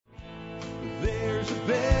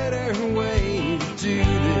better way to do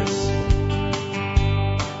this.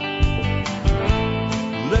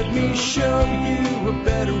 Let me show you a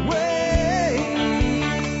better way.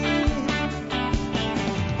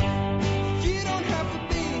 You don't have to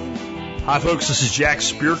be. Hi, folks. This is Jack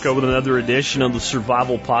Spirko with another edition of the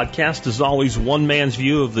Survival Podcast. As always, one man's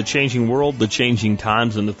view of the changing world, the changing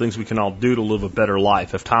times, and the things we can all do to live a better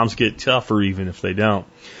life if times get tougher, even if they don't.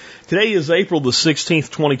 Today is April the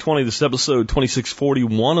 16th, 2020. This is episode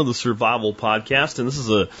 2641 of the Survival Podcast, and this is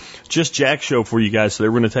a Just Jack show for you guys. So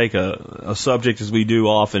we're going to take a subject, as we do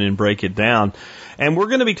often, and break it down. And we're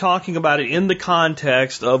going to be talking about it in the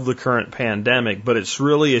context of the current pandemic, but it's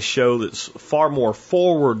really a show that's far more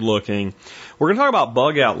forward-looking. We're going to talk about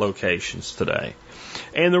bug-out locations today.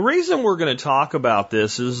 And the reason we're going to talk about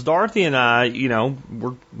this is Dorothy and I,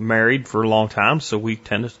 we're married for a long time, so we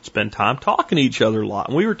tend to spend time talking to each other a lot.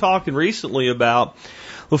 And we were talking recently about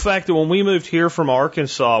the fact that when we moved here from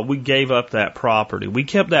Arkansas, we gave up that property. We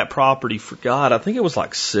kept that property for, God, I think it was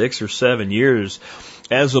like 6 or 7 years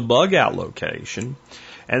as a bug-out location.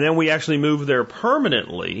 And then we actually moved there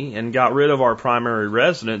permanently and got rid of our primary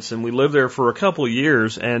residence, and we lived there for a couple of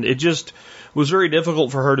years, and it just was very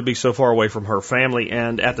difficult for her to be so far away from her family.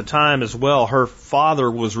 And at the time as well, her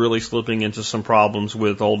father was really slipping into some problems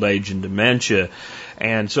with old age and dementia.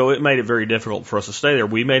 And so it made it very difficult for us to stay there.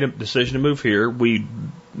 We made a decision to move here. We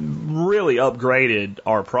really upgraded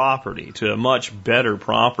our property to a much better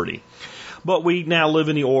property. But we now live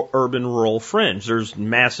in the urban-rural fringe. There's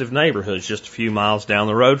massive neighborhoods just a few miles down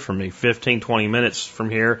the road from me. 15, 20 minutes from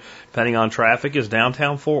here, depending on traffic, is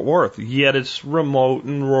downtown Fort Worth. Yet it's remote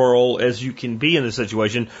and rural as you can be in this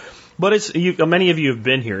situation. But many of you have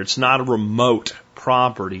been here. It's not a remote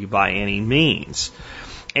property by any means.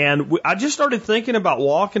 And I just started thinking about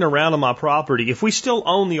walking around on my property. If we still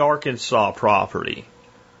own the Arkansas property,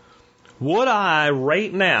 would I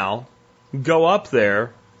right now go up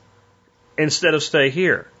there instead of stay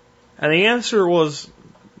here? And the answer was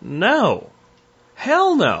no.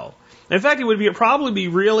 Hell no. In fact, it would probably be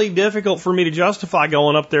really difficult for me to justify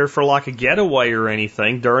going up there for like a getaway or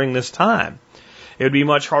anything during this time. It would be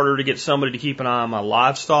much harder to get somebody to keep an eye on my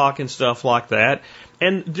livestock and stuff like that.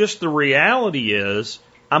 And just the reality is,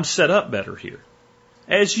 I'm set up better here.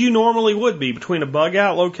 As you normally would be between a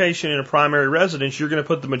bug-out location and a primary residence, you're going to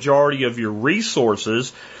put the majority of your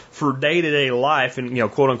resources for day-to-day life and,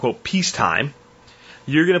 quote-unquote, peacetime.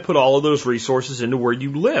 You're going to put all of those resources into where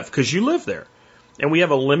you live, because you live there. And we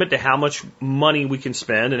have a limit to how much money we can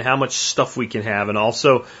spend and how much stuff we can have. And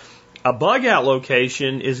also, a bug-out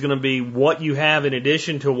location is going to be what you have in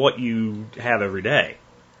addition to what you have every day.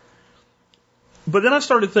 But then I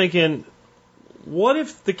started thinking, what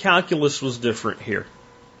if the calculus was different here?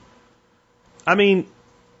 I mean,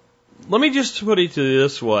 let me just put it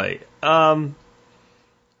this way.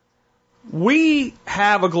 We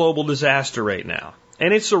have a global disaster right now,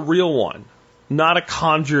 and it's a real one, not a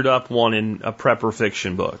conjured up one in a prepper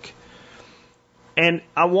fiction book. And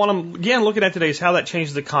I want to, again, looking at today is how that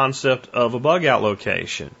changed the concept of a bug out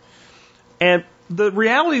location. And the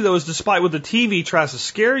reality, though, is despite what the TV tries to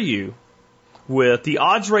scare you with, the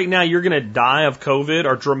odds right now you're going to die of COVID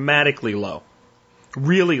are dramatically low.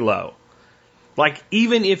 Really low. Like,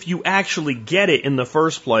 even if you actually get it in the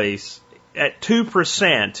first place, at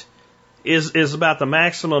 2% is about the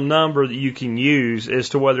maximum number that you can use as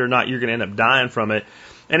to whether or not you're going to end up dying from it.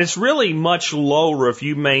 And it's really much lower if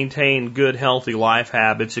you maintain good, healthy life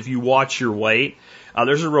habits, if you watch your weight.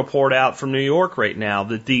 There's a report out from New York right now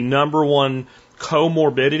that the number one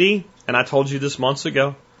comorbidity, and I told you this months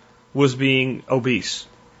ago, was being obese.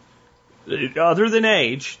 Other than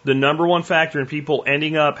age, the number one factor in people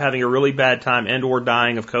ending up having a really bad time and or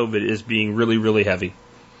dying of COVID is being really, really heavy.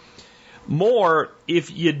 More,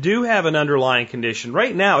 if you do have an underlying condition,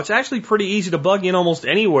 right now it's actually pretty easy to bug in almost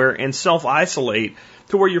anywhere and self-isolate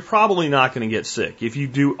to where you're probably not going to get sick if you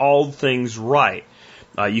do all things right.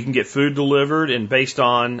 You can get food delivered, and based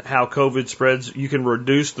on how COVID spreads, you can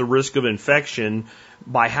reduce the risk of infection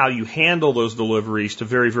by how you handle those deliveries to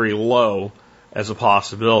very, very low as a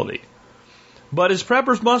possibility. But as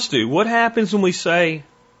preppers must do, what happens when we say,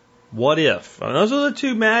 what if? And those are the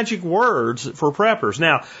two magic words for preppers.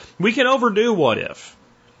 Now, we can overdo what if.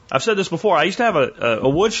 I've said this before. I used to have a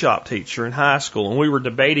woodshop teacher in high school, and we were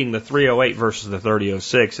debating the 308 versus the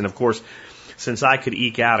 3006. And, of course, since I could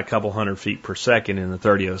eke out a couple hundred feet per second in the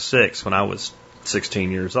 3006 when I was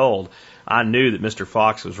 16 years old, I knew that Mr.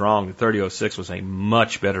 Fox was wrong. The 3006 was a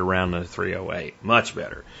much better round than the 308. Much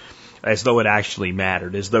better. As though it actually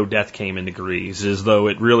mattered, as though death came in degrees, as though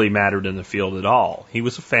it really mattered in the field at all. He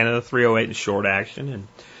was a fan of the 308 in short action, and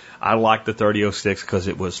I liked the 3006 because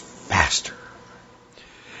it was faster.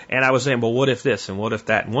 And I was saying, well, what if this and what if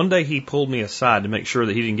that? And one day he pulled me aside to make sure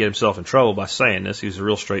that he didn't get himself in trouble by saying this. He was a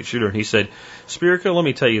real straight shooter. And he said, Spirico, let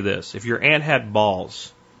me tell you this. If your aunt had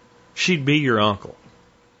balls, she'd be your uncle.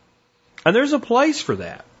 And there's a place for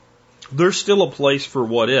that. There's still a place for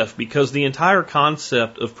what if, because the entire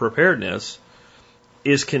concept of preparedness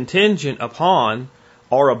is contingent upon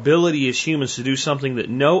our ability as humans to do something that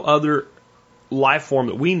no other life form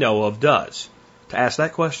that we know of does. To ask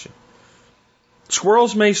that question.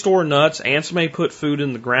 Squirrels may store nuts, ants may put food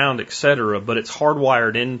in the ground, etc., but it's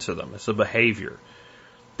hardwired into them. It's a behavior.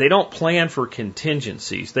 They don't plan for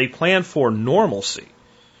contingencies. They plan for normalcy.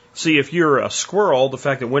 See, if you're a squirrel, the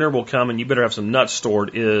fact that winter will come and you better have some nuts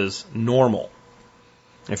stored is normal.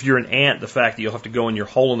 If you're an ant, the fact that you'll have to go in your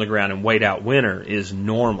hole in the ground and wait out winter is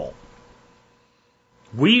normal.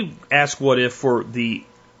 We ask what if for the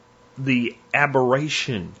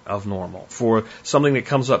aberration of normal, for something that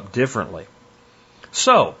comes up differently.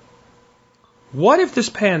 So, what if this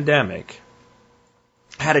pandemic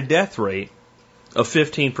had a death rate of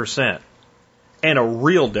 15% and a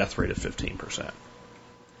real death rate of 15%?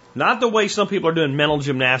 Not the way some people are doing mental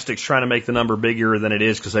gymnastics trying to make the number bigger than it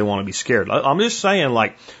is because they want to be scared. I'm just saying,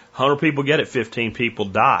 like, 100 people get it, 15 people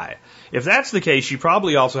die. If that's the case, you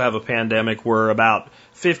probably also have a pandemic where about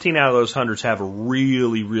 15 out of those hundreds have a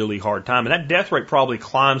really, really hard time. And that death rate probably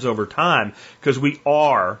climbs over time because we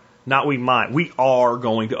are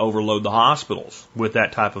going to overload the hospitals with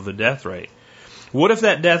that type of a death rate. What if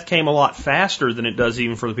that death came a lot faster than it does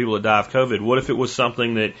even for the people that die of COVID? What if it was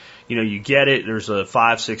something that, you get it, there's a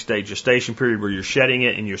 5-6 day gestation period where you're shedding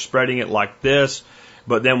it and you're spreading it like this,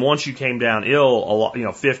 but then once you came down ill,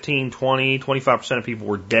 15, 20, 25% of people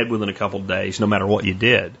were dead within a couple of days, no matter what you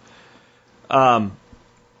did.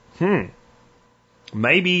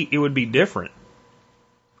 Maybe it would be different.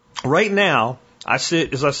 Right now, I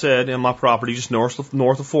sit, as I said, in my property just north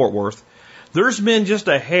of Fort Worth. There's been just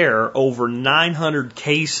a hair over 900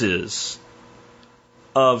 cases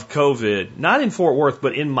of COVID, not in Fort Worth,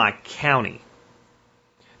 but in my county.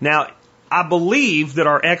 Now, I believe that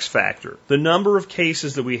our X factor, the number of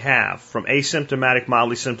cases that we have from asymptomatic,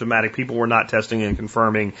 mildly symptomatic, people we're not testing and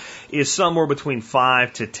confirming, is somewhere between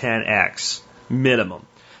 5 to 10x minimum.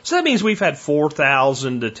 So that means we've had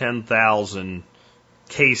 4,000 to 10,000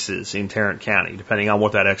 cases in Tarrant County, depending on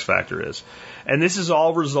what that X factor is. And this has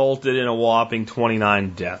all resulted in a whopping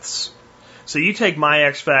 29 deaths. So you take my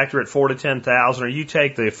X factor at 4 to 10,000, or you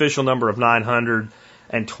take the official number of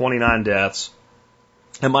 929 deaths,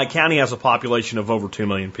 and my county has a population of over 2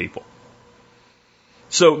 million people.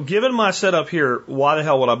 So given my setup here, why the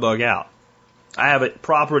hell would I bug out? I have a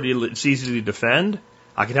property that's easy to defend.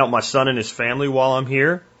 I can help my son and his family while I'm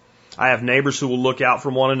here. I have neighbors who will look out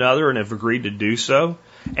for one another and have agreed to do so.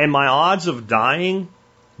 And my odds of dying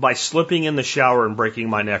by slipping in the shower and breaking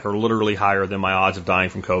my neck are literally higher than my odds of dying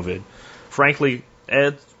from COVID. Frankly,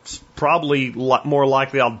 it's probably more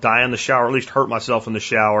likely I'll die in the shower, or at least hurt myself in the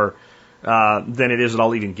shower, than it is that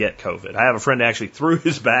I'll even get COVID. I have a friend that actually threw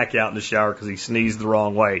his back out in the shower because he sneezed the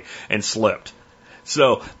wrong way and slipped.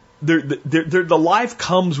 So the life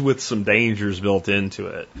comes with some dangers built into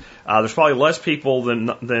it. There's probably less people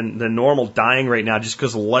than normal dying right now just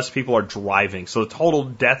because less people are driving. So the total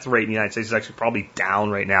death rate in the United States is actually probably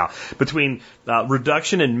down right now. Between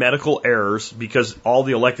reduction in medical errors because all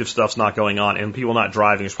the elective stuff's not going on and people not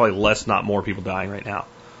driving, there's probably less, not more people dying right now.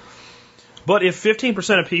 But if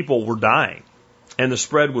 15% of people were dying and the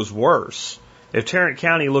spread was worse, if Tarrant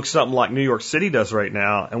County looks something like New York City does right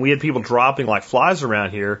now, and we had people dropping like flies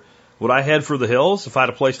around here, would I head for the hills if I had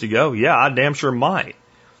a place to go? Yeah, I damn sure might.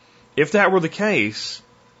 If that were the case,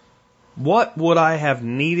 what would I have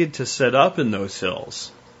needed to set up in those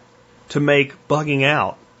hills to make bugging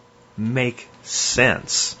out make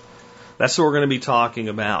sense? That's what we're going to be talking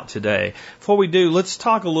about today. Before we do, let's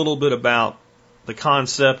talk a little bit about the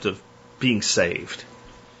concept of being saved.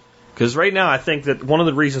 Because right now I think that one of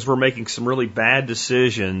the reasons we're making some really bad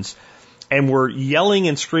decisions and we're yelling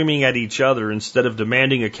and screaming at each other instead of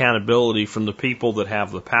demanding accountability from the people that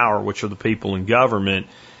have the power, which are the people in government,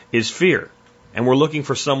 is fear. And we're looking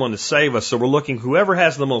for someone to save us. So we're looking, whoever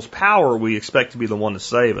has the most power, we expect to be the one to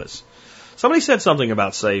save us. Somebody said something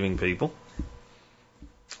about saving people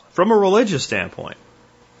from a religious standpoint.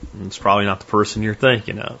 It's probably not the person you're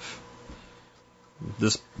thinking of.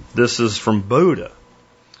 This is from Buddha.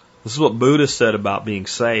 This is what Buddha said about being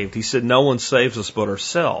saved. He said, no one saves us but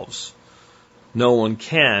ourselves. No one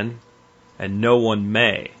can, and no one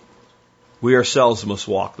may. We ourselves must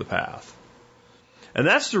walk the path. And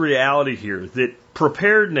that's the reality here, that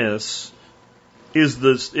preparedness is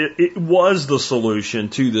it was the solution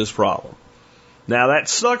to this problem. Now that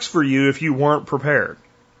sucks for you if you weren't prepared.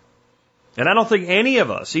 And I don't think any of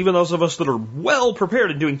us, even those of us that are well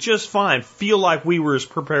prepared and doing just fine, feel like we were as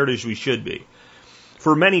prepared as we should be.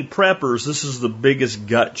 For many preppers, this is the biggest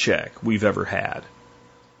gut check we've ever had.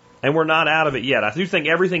 And we're not out of it yet. I do think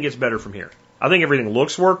everything gets better from here. I think everything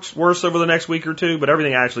looks worse over the next week or two, but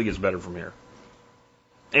everything actually gets better from here.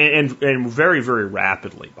 And very, very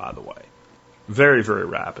rapidly, by the way. Very, very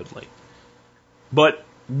rapidly. But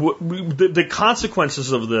the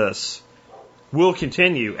consequences of this will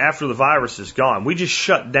continue after the virus is gone. We just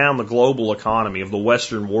shut down the global economy of the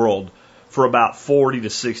Western world for about 40 to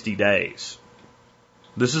 60 days.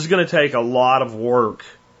 This is going to take a lot of work,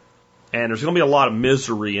 and there's going to be a lot of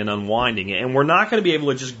misery in unwinding it. And we're not going to be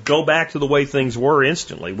able to just go back to the way things were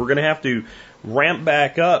instantly. We're going to have to ramp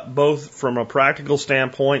back up, both from a practical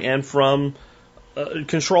standpoint and from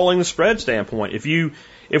controlling the spread standpoint.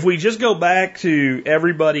 If we just go back to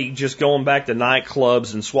everybody just going back to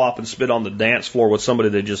nightclubs and swap and spit on the dance floor with somebody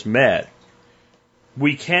they just met,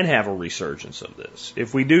 we can have a resurgence of this.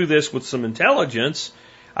 If we do this with some intelligence,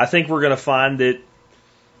 I think we're going to find that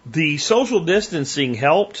the social distancing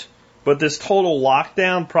helped, but this total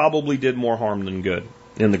lockdown probably did more harm than good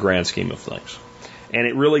in the grand scheme of things. And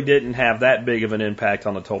it really didn't have that big of an impact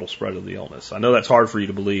on the total spread of the illness. I know that's hard for you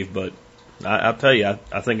to believe, but I'll tell you,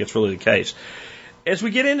 I think it's really the case. As we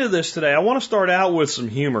get into this today, I want to start out with some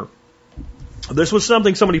humor. This was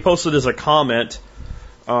something somebody posted as a comment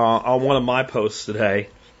on one of my posts today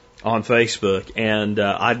on Facebook, and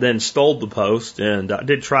I then stole the post, and I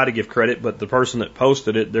did try to give credit, but the person that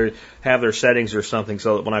posted it, they have their settings or something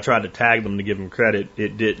so that when I tried to tag them to give them credit,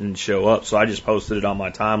 it didn't show up. So I just posted it on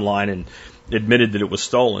my timeline and admitted that it was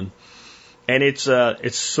stolen. And it's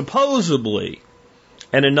supposedly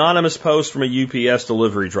an anonymous post from a UPS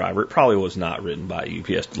delivery driver. It probably was not written by a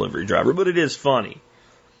UPS delivery driver, but it is funny.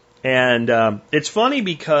 And it's funny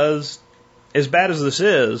because, as bad as this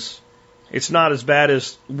is, it's not as bad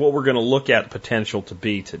as what we're going to look at potential to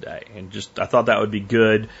be today. And just, I thought that would be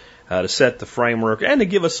good to set the framework and to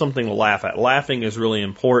give us something to laugh at. Laughing is really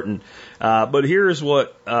important. But here's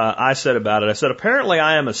what I said about it. I said, apparently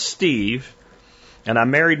I am a Steve, and I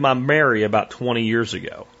married my Mary about 20 years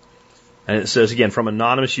ago. And it says, again, from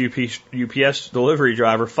anonymous UPS delivery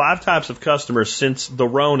driver, 5 types of customers since the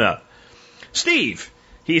Rona. Steve,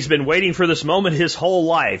 he's been waiting for this moment his whole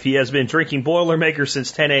life. He has been drinking Boilermaker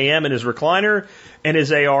since 10 a.m. in his recliner, and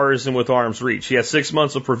his AR isn't with arm's reach. He has 6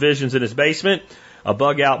 months of provisions in his basement, a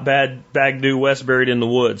bug-out bag due west buried in the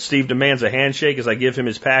woods. Steve demands a handshake as I give him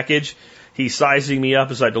his package. He's sizing me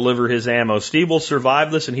up as I deliver his ammo. Steve will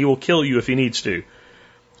survive this, and he will kill you if he needs to.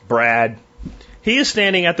 Brad. He is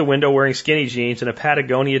standing at the window wearing skinny jeans and a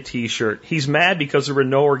Patagonia t-shirt. He's mad because there were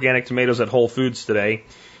no organic tomatoes at Whole Foods today.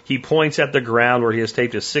 He points at the ground where he has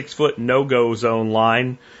taped a 6-foot no-go zone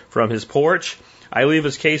line from his porch. I leave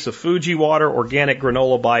his case of Fuji water, organic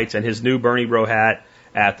granola bites, and his new Bernie Bro hat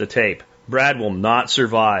at the tape. Brad will not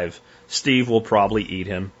survive. Steve will probably eat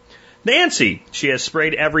him. Nancy, she has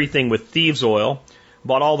sprayed everything with thieves oil,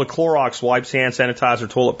 bought all the Clorox wipes, hand sanitizer,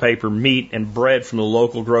 toilet paper, meat, and bread from the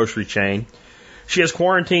local grocery chain. She has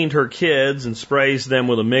quarantined her kids and sprays them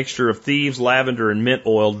with a mixture of thieves, lavender, and mint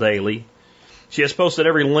oil daily. She has posted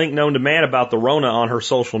every link known to man about the Rona on her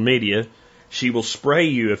social media. She will spray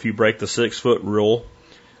you if you break the 6-foot rule.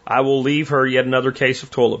 I will leave her yet another case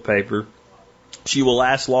of toilet paper. She will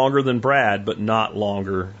last longer than Brad, but not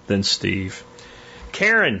longer than Steve.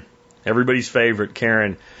 Karen, everybody's favorite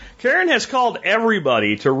Karen. Karen has called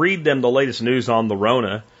everybody to read them the latest news on the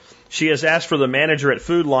Rona. She has asked for the manager at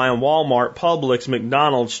Food Lion, Walmart, Publix,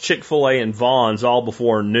 McDonald's, Chick-fil-A, and Vons all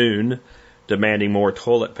before noon, demanding more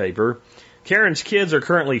toilet paper. Karen's kids are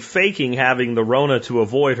currently faking having the Rona to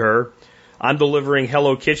avoid her. I'm delivering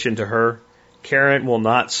Hello Kitchen to her. Karen will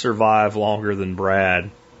not survive longer than Brad.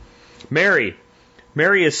 Mary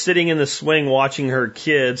is sitting in the swing watching her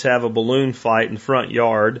kids have a balloon fight in the front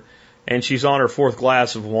yard, and she's on her 4th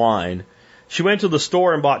glass of wine. She went to the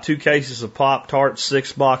store and bought 2 cases of Pop-Tarts,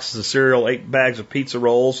 6 boxes of cereal, 8 bags of pizza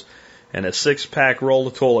rolls, and a 6-pack roll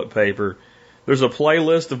of toilet paper. There's a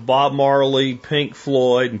playlist of Bob Marley, Pink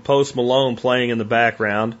Floyd, and Post Malone playing in the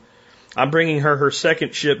background. I'm bringing her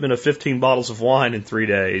 2nd shipment of 15 bottles of wine in 3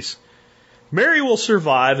 days. Mary will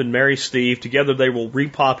survive, and marry Steve. Together they will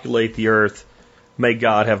repopulate the earth. May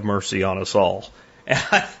God have mercy on us all.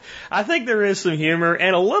 I think there is some humor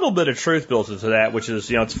and a little bit of truth built into that, which is,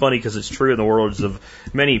 it's funny because it's true in the words of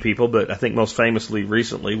many people, but I think most famously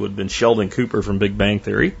recently would have been Sheldon Cooper from Big Bang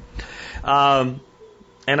Theory. And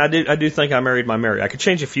I do think I married my Mary. I could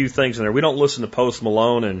change a few things in there. We don't listen to Post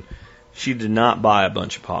Malone, and she did not buy a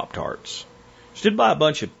bunch of Pop-Tarts. She did buy a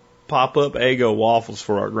bunch of pop up Eggo waffles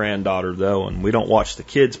for our granddaughter, though, and we don't watch the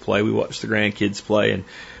kids play. We watch the grandkids play, and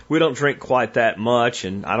we don't drink quite that much,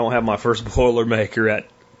 and I don't have my first Boilermaker at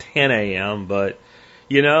 10 a.m., but,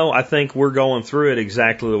 you know, I think we're going through it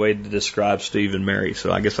exactly the way to describe Steve and Mary, so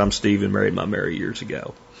I guess I'm Steve and married my Mary years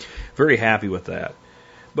ago. Very happy with that.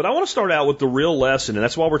 But I want to start out with the real lesson, and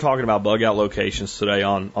that's why we're talking about bug out locations today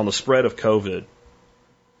on the spread of COVID.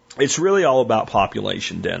 It's really all about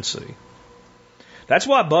population density. That's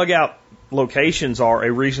why bug out locations are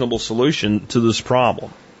a reasonable solution to this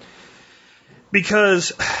problem.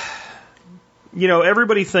 Because, you know,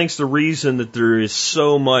 everybody thinks the reason that there is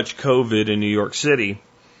so much COVID in New York City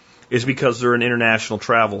is because they're an international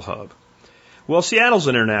travel hub. Well, Seattle's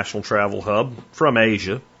an international travel hub from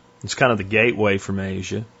Asia. It's kind of the gateway from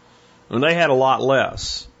Asia. And they had a lot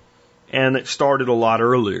less. And it started a lot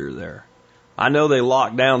earlier there. I know they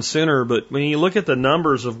locked down sooner, but when you look at the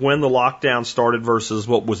numbers of when the lockdown started versus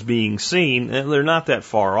what was being seen, they're not that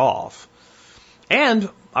far off. And,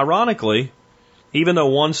 ironically, even though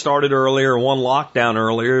one started earlier, one locked down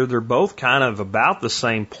earlier, they're both kind of about the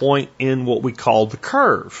same point in what we call the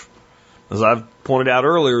curve. As I've pointed out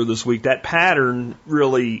earlier this week, that pattern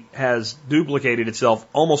really has duplicated itself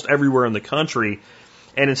almost everywhere in the country.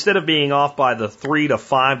 And instead of being off by the 3 to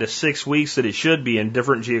 5 to 6 weeks that it should be in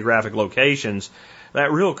different geographic locations,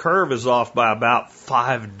 that real curve is off by about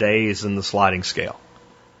 5 days in the sliding scale.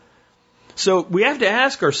 So we have to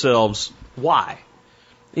ask ourselves, why?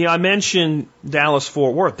 You know, I mentioned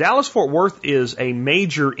Dallas-Fort Worth. Dallas-Fort Worth is a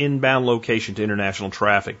major inbound location to international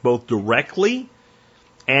traffic, both directly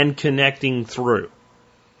and connecting through.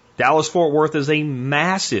 Dallas-Fort Worth is a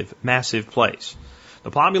massive, massive place.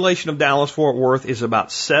 The population of Dallas-Fort Worth is about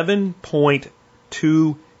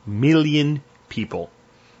 7.2 million people.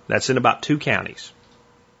 That's in about 2 counties.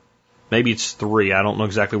 Maybe it's 3. I don't know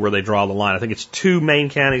exactly where they draw the line. I think it's 2 main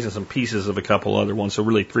counties and some pieces of a couple other ones, so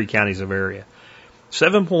really 3 counties of area.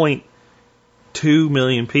 7.2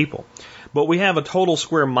 million people. But we have a total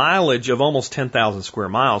square mileage of almost 10,000 square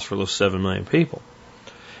miles for those 7 million people.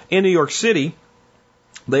 In New York City,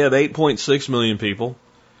 they have 8.6 million people,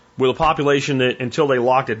 with a population that, until they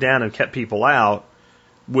locked it down and kept people out,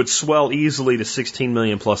 would swell easily to 16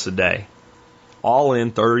 million plus a day. All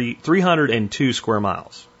in 302 square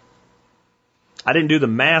miles. I didn't do the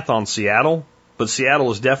math on Seattle, but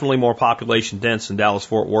Seattle is definitely more population dense than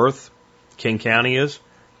Dallas-Fort Worth. King County is.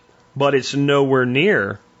 But it's nowhere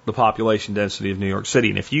near the population density of New York City.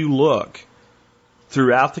 And if you look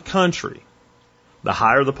throughout the country, the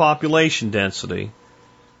higher the population density,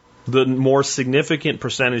 the more significant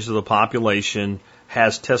percentage of the population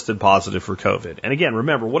has tested positive for COVID. And again,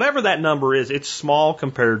 remember, whatever that number is, it's small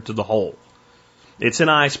compared to the whole. It's an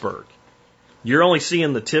iceberg. You're only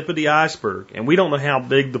seeing the tip of the iceberg, and we don't know how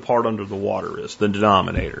big the part under the water is, the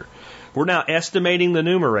denominator. We're now estimating the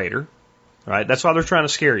numerator, right? That's why they're trying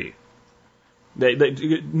to scare you.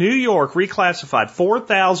 New York reclassified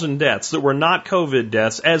 4,000 deaths that were not COVID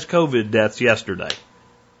deaths as COVID deaths yesterday.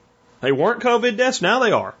 They weren't COVID deaths, now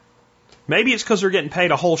they are. Maybe it's because they're getting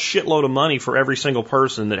paid a whole shitload of money for every single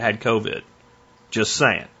person that had COVID. Just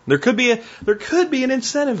saying. There could be an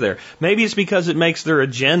incentive there. Maybe it's because it makes their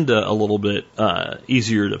agenda a little bit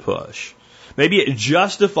easier to push. Maybe it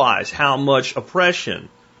justifies how much oppression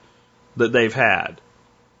that they've had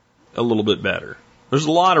a little bit better. There's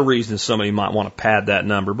a lot of reasons somebody might want to pad that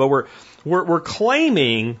number, but we're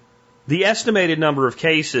claiming the estimated number of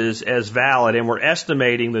cases as valid, and we're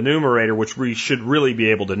estimating the numerator, which we should really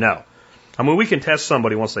be able to know. I mean, we can test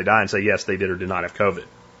somebody once they die and say, yes, they did or did not have COVID.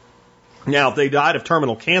 Now, if they died of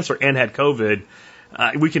terminal cancer and had COVID,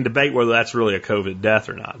 we can debate whether that's really a COVID death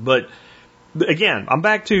or not. But again, I'm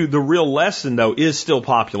back to the real lesson, though, is still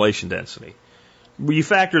population density. You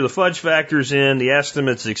factor the fudge factors in, the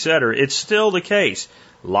estimates, etc., it's still the case.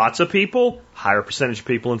 Lots of people, higher percentage of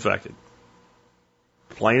people infected.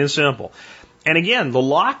 Plain and simple. And again, the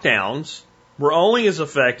lockdowns were only as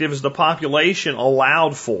effective as the population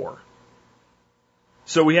allowed for.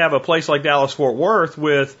 So we have a place like Dallas-Fort Worth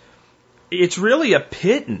with, it's really a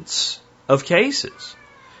pittance of cases.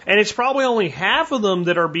 And it's probably only half of them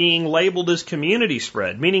that are being labeled as community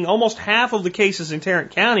spread, meaning almost half of the cases in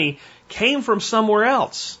Tarrant County came from somewhere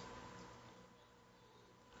else.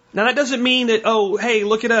 Now that doesn't mean that, oh, hey,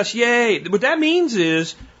 look at us, yay. What that means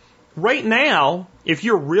is, right now, if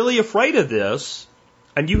you're really afraid of this,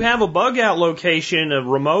 and you have a bug out location in a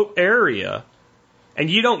remote area, and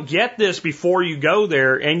you don't get this before you go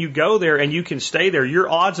there, and you can stay there, your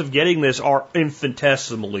odds of getting this are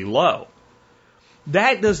infinitesimally low.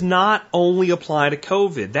 That does not only apply to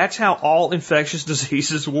COVID. That's how all infectious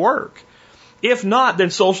diseases work. If not,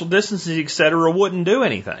 then social distancing, etc., wouldn't do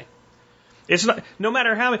anything. It's not, no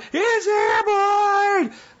matter how many, it's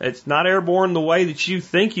airborne! It's not airborne the way that you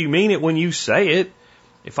think you mean it when you say it.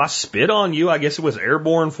 If I spit on you, I guess it was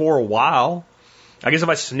airborne for a while. I guess if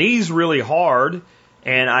I sneeze really hard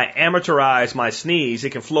and I amateurize my sneeze, it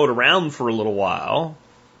can float around for a little while.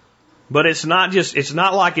 But it's not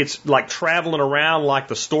like it's like traveling around like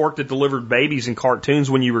the stork that delivered babies in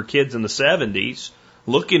cartoons when you were kids in the 70s,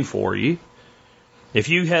 looking for you. If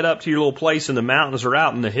you head up to your little place in the mountains or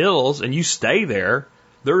out in the hills and you stay there,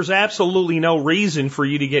 there's absolutely no reason for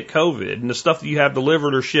you to get COVID. And the stuff that you have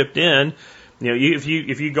delivered or shipped in, if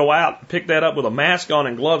you go out, pick that up with a mask on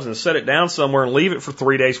and gloves and set it down somewhere and leave it for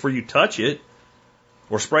 3 days before you touch it,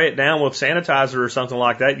 or spray it down with sanitizer or something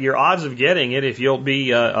like that, your odds of getting it, if you'll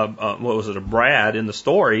be a Brad in the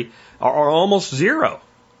story, are almost zero.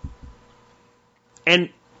 And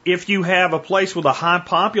if you have a place with a high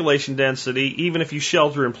population density, even if you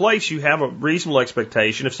shelter in place, you have a reasonable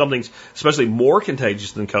expectation, if something's especially more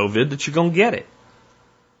contagious than COVID, that you're going to get it.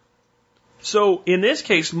 So in this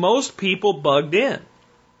case, most people bugged in.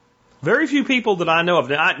 Very few people that I know of.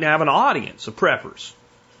 Now, I have an audience of preppers.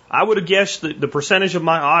 I would have guessed that the percentage of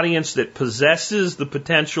my audience that possesses the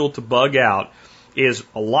potential to bug out is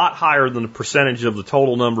a lot higher than the percentage of the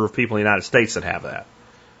total number of people in the United States that have that.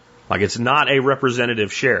 Like, it's not a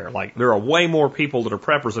representative share. Like, there are way more people that are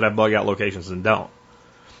preppers that have bug out locations than don't.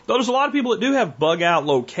 Though there's a lot of people that do have bug out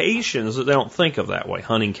locations that they don't think of that way,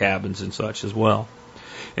 hunting cabins and such as well.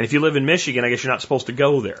 And if you live in Michigan, I guess you're not supposed to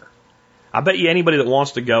go there. I bet you anybody that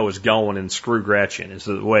wants to go is going, and screw Gretchen is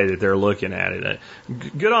the way that they're looking at it.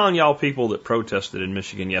 Good on y'all people that protested in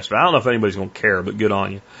Michigan yesterday. I don't know if anybody's going to care, but good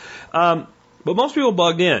on you. But most people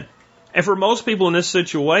bugged in. And for most people in this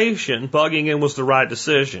situation, bugging in was the right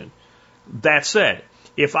decision. That said,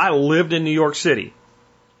 if I lived in New York City,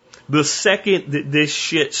 the second that this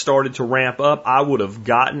shit started to ramp up, I would have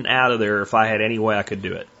gotten out of there if I had any way I could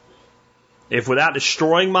do it. If without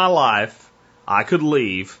destroying my life, I could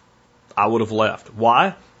leave, I would have left.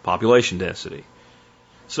 Why? Population density.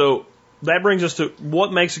 So that brings us to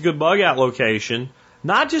what makes a good bug out location,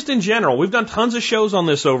 not just in general. We've done tons of shows on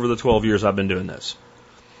this over the 12 years I've been doing this.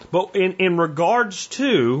 But in regards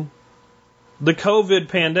to the COVID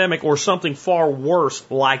pandemic or something far worse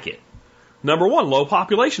like it. Number one, low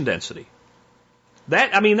population density.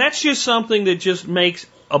 That's just something that just makes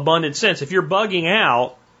abundant sense. If you're bugging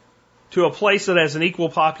out to a place that has an equal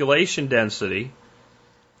population density,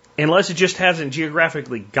 unless it just hasn't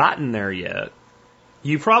geographically gotten there yet,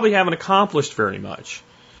 you probably haven't accomplished very much.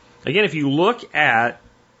 Again, if you look at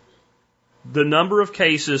the number of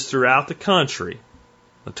cases throughout the country,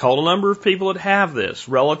 the total number of people that have this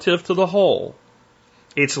relative to the whole,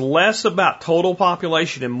 it's less about total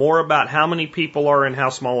population and more about how many people are in how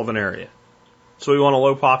small of an area. So we want a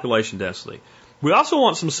low population density. We also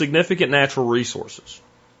want some significant natural resources,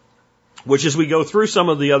 which as we go through some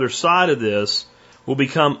of the other side of this will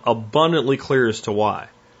become abundantly clear as to why.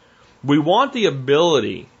 We want the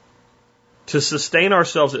ability to sustain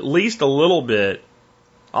ourselves at least a little bit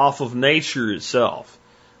off of nature itself.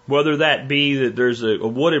 Whether that be that there's a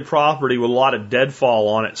wooded property with a lot of deadfall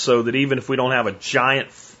on it so that even if we don't have a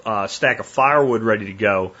giant stack of firewood ready to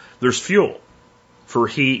go, there's fuel for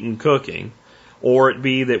heat and cooking. Or it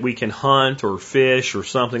be that we can hunt or fish or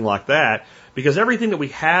something like that. Because everything that we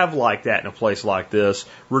have like that in a place like this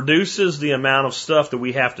reduces the amount of stuff that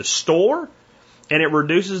we have to store, and it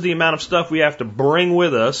reduces the amount of stuff we have to bring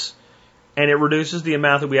with us, and it reduces the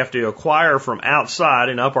amount that we have to acquire from outside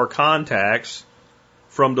and up our contacts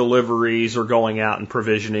from deliveries or going out and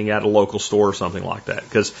provisioning at a local store or something like that.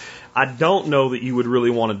 Because I don't know that you would really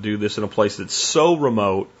want to do this in a place that's so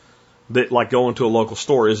remote that like going to a local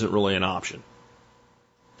store isn't really an option.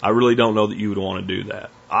 I really don't know that you would want to do that.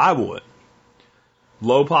 I would.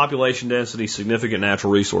 Low population density, significant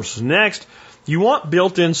natural resources. Next, you want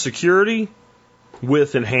built-in security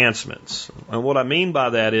with enhancements. And what I mean by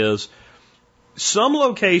that is some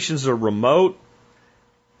locations are remote,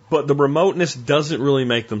 but the remoteness doesn't really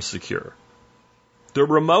make them secure. They're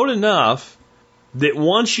remote enough that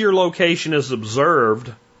once your location is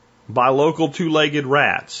observed by local two-legged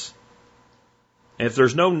rats, if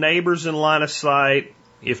there's no neighbors in line of sight,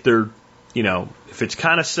 if it's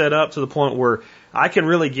kind of set up to the point where I can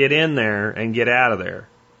really get in there and get out of there.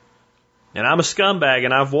 And I'm a scumbag,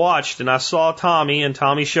 and I've watched, and I saw Tommy, and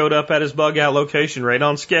Tommy showed up at his bug out location right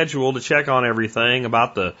on schedule to check on everything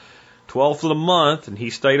about the 12th of the month, and he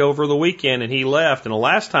stayed over the weekend, and he left. And the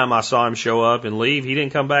last time I saw him show up and leave, he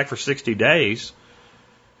didn't come back for 60 days.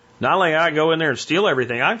 Not only I go in there and steal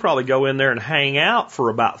everything, I can probably go in there and hang out for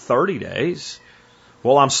about 30 days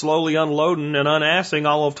while I'm slowly unloading and unassing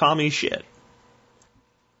all of Tommy's shit.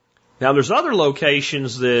 Now, there's other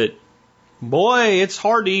locations that, boy, it's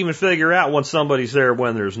hard to even figure out when somebody's there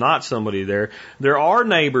when there's not somebody there. There are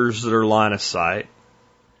neighbors that are line of sight.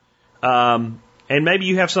 And maybe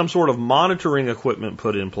you have some sort of monitoring equipment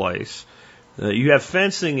put in place. You have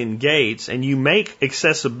fencing and gates, and you make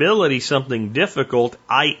accessibility something difficult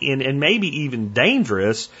and maybe even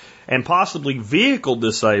dangerous and possibly vehicle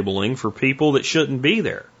disabling for people that shouldn't be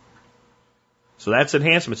there. So that's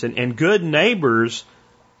enhancements. And good neighbors,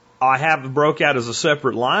 I have broke out as a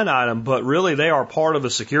separate line item, but really they are part of a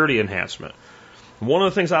security enhancement. One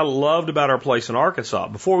of the things I loved about our place in Arkansas,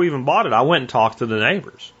 before we even bought it, I went and talked to the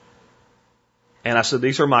neighbors. And I said,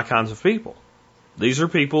 these are my kinds of people. These are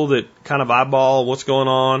people that kind of eyeball what's going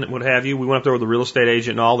on and what have you. We went up there with the real estate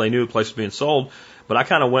agent and all. They knew the place was being sold. But I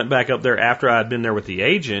kind of went back up there after I had been there with the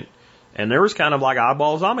agent, and there was kind of like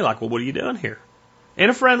eyeballs on me, like, well, what are you doing here? In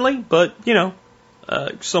a friendly, but,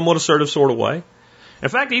 somewhat assertive sort of way. In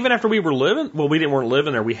fact, even after we weren't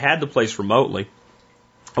living there. We had the place remotely.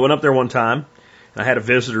 I went up there one time, and I had a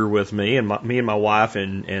visitor with me, and me and my wife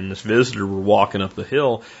and this visitor were walking up the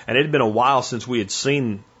hill, and it had been a while since we had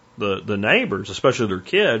seen the neighbors, especially their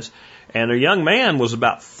kids, and their young man was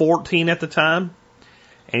about 14 at the time,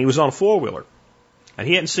 and he was on a four-wheeler. And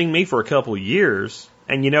he hadn't seen me for a couple of years.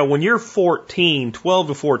 And when you're 14, 12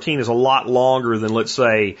 to 14 is a lot longer than, let's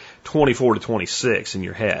say, 24 to 26 in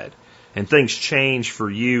your head. And things change for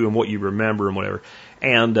you and what you remember and whatever.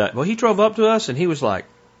 And, he drove up to us and he was like,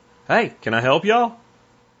 hey, can I help y'all?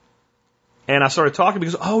 And I started talking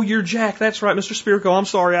because, oh, you're Jack. That's right, Mr. Spirko. I'm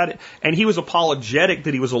sorry. And he was apologetic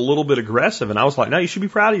that he was a little bit aggressive. And I was like, no, you should be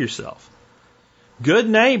proud of yourself. Good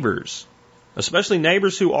neighbors, especially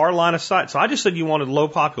neighbors who are line of sight. So I just said you wanted low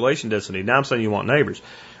population density. Now I'm saying you want neighbors.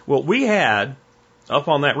 Well, we had, up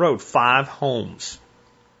on that road, 5 homes.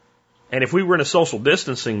 And if we were in a social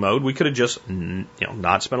distancing mode, we could have just,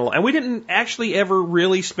 not spent a lot. And we didn't actually ever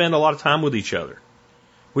really spend a lot of time with each other.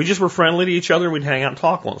 We just were friendly to each other and we'd hang out and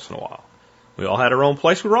talk once in a while. We all had our own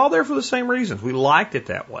place. We were all there for the same reasons. We liked it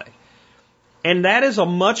that way. And that is a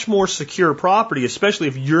much more secure property, especially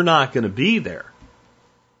if you're not going to be there,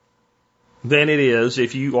 than it is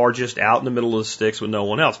if you are just out in the middle of the sticks with no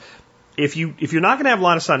one else. If you're not going to have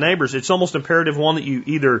line of sight neighbors, it's almost imperative, one, that you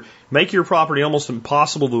either make your property almost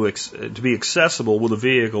impossible to be accessible with a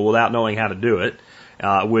vehicle without knowing how to do it,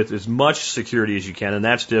 with as much security as you can, and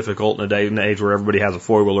that's difficult in a day and age where everybody has a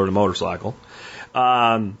four-wheeler and a motorcycle.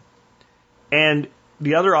 And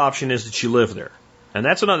the other option is that you live there. And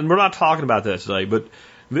that's another, we're not talking about that today, but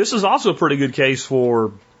this is also a pretty good case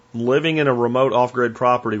for living in a remote off-grid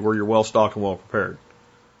property where you're well stocked and well prepared.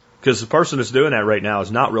 Because the person that's doing that right now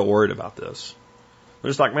is not real worried about this. They're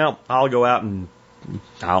just like, well, I'll go out in,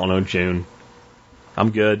 June.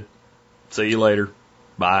 I'm good. See you later.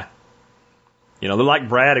 Bye. They're like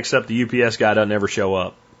Brad, except the UPS guy doesn't ever show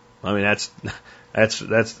up. I mean,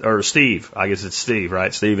 that's, or Steve. I guess it's Steve,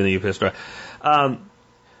 right? Steve in the UPS guy.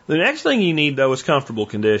 The next thing you need, though, is comfortable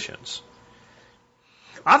conditions.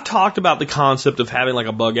 I've talked about the concept of having like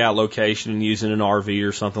a bug out location and using an RV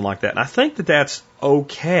or something like that. And I think that that's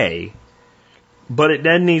okay, but it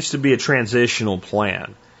then needs to be a transitional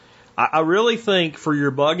plan. I really think for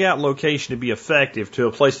your bug out location to be effective to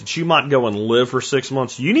a place that you might go and live for 6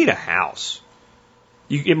 months, you need a house.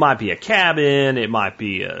 It might be a cabin. It might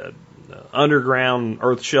be a underground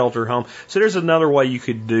earth shelter home. So there's another way you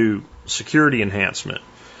could do security enhancement.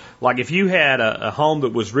 Like if you had a home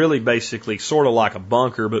that was really basically sort of like a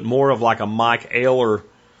bunker, but more of like a Mike Ayler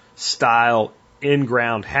style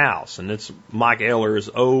in-ground house. And it's Mike Ayler is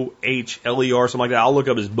O-H-L-E-R, something like that. I'll look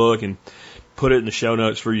up his book and put it in the show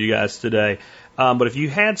notes for you guys today. But if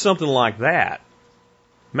you had something like that,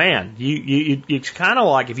 man, it's kind of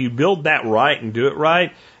like if you build that right and do it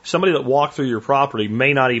right, somebody that walked through your property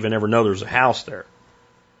may not even ever know there's a house there.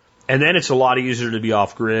 And then it's a lot easier to be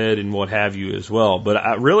off grid and what have you as well. But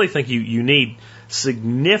I really think you need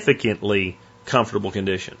significantly comfortable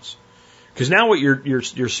conditions. Because now what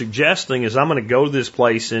you're suggesting is I'm going to go to this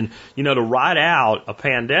place and, to ride out a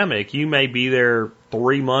pandemic, you may be there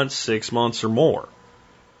 3 months, 6 months or more.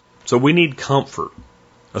 So we need comfort,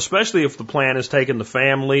 especially if the plan is taking the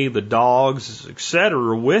family, the dogs,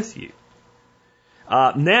 etc. with you.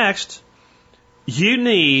 Next, you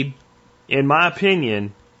need, in my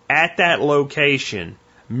opinion, at that location,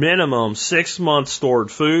 minimum 6 months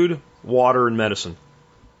stored food, water, and medicine.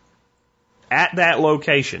 At that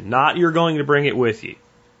location, not you're going to bring it with you.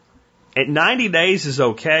 At 90 days is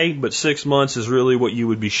okay, but 6 months is really what you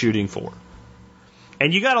would be shooting for.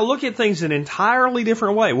 And you got to look at things in an entirely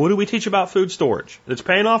different way. What do we teach about food storage? It's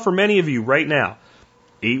paying off for many of you right now.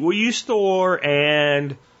 Eat what you store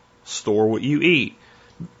and store what you eat.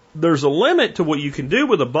 there's a limit to what you can do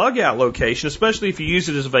with a bug out location, especially if you use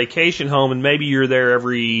it as a vacation home and maybe you're there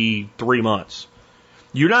every 3 months.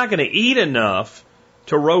 You're not going to eat enough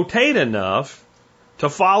to rotate enough to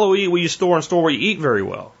follow eat where you store and store where you eat very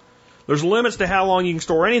well. There's limits to how long you can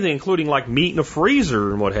store anything, including like meat in a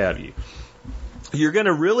freezer and what have you. You're going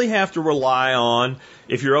to really have to rely on,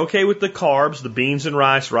 if you're okay with the carbs, the beans and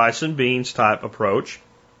rice, rice and beans type approach,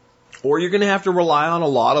 or you're going to have to rely on a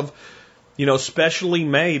lot of, specially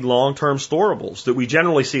made long-term storables that we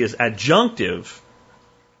generally see as adjunctive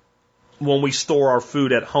when we store our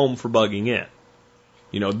food at home for bugging in.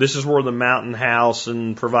 This is where the mountain house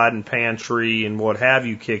and providing pantry and what have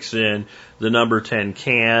you kicks in, the number 10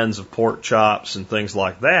 cans of pork chops and things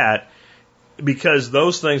like that, because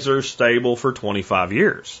those things are stable for 25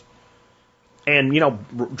 years. And,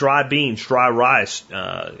 dry beans, dry rice,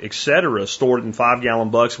 etc., stored in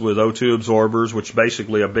 5-gallon bucks with O2 absorbers, which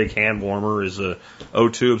basically a big hand warmer is a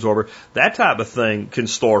O2 absorber. That type of thing can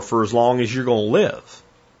store for as long as you're going to live.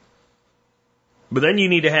 But then you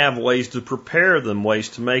need to have ways to prepare them, ways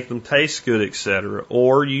to make them taste good, etc.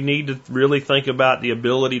 Or you need to really think about the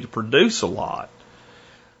ability to produce a lot.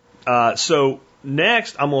 So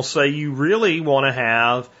next, I'm going to say you really want to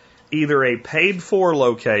have either a paid-for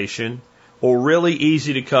location or really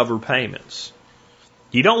easy to cover payments.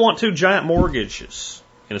 You don't want 2 giant mortgages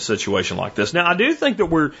in a situation like this. Now, I do think that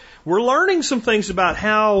we're learning some things about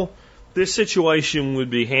how this situation would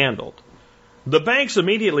be handled. The banks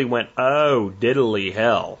immediately went, oh, diddly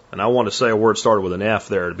hell. And I want to say a word started with an F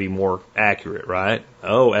there to be more accurate, right?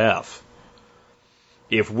 Oh, F.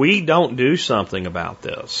 If we don't do something about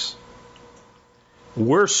this,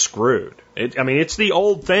 we're screwed. It's the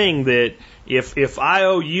old thing that if I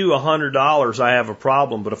owe you $100, I have a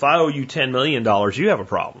problem. But if I owe you $10 million, you have a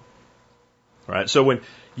problem. Right? So when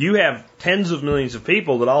you have tens of millions of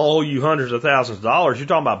people that all owe you hundreds of thousands of dollars, you're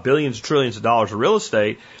talking about billions, trillions of dollars of real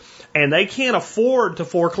estate. And they can't afford to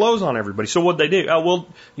foreclose on everybody. So what they do?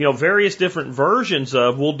 Various different versions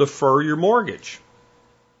of, we'll defer your mortgage.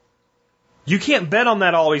 You can't bet on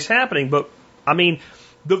that always happening. But,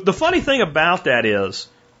 the funny thing about that is,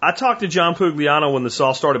 I talked to John Pugliano when this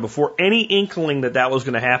all started, before any inkling that was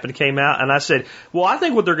going to happen came out. And I said, well, I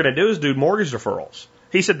think what they're going to do is do mortgage deferrals.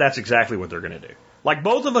 He said, that's exactly what they're going to do. Like,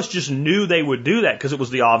 both of us just knew they would do that because it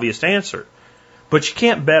was the obvious answer. But you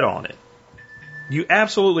can't bet on it. You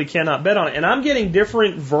absolutely cannot bet on it. And I'm getting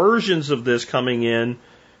different versions of this coming in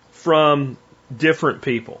from different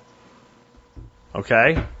people.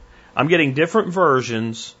 Okay? I'm getting different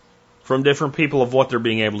versions from different people of what they're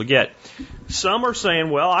being able to get. Some are saying,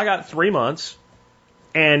 well, I got 3 months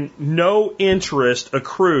and no interest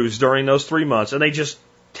accrues during those 3 months, and they just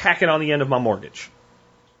tack it on the end of my mortgage.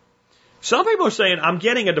 Some people are saying, I'm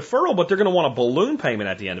getting a deferral, but they're going to want a balloon payment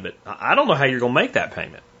at the end of it. I don't know how you're going to make that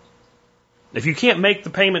payment. If you can't make the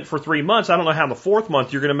payment for 3 months, I don't know how in the 4th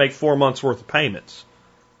month you're going to make 4 months worth of payments.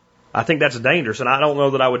 I think that's dangerous, and I don't know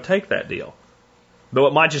that I would take that deal. Though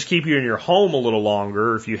it might just keep you in your home a little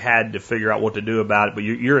longer if you had to figure out what to do about it, but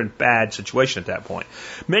you're in a bad situation at that point.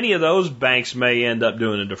 Many of those banks may end up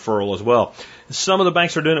doing a deferral as well. Some of the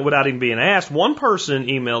banks are doing it without even being asked. One person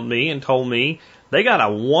emailed me and told me they got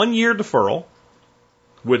a 1-year deferral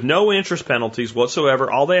with no interest penalties whatsoever.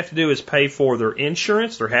 All they have to do is pay for their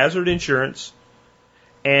insurance, their hazard insurance,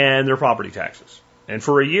 and their property taxes. And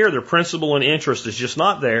for a year, their principal and interest is just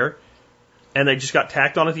not there, and they just got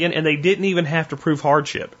tacked on at the end, and they didn't even have to prove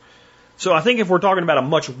hardship. So I think if we're talking about a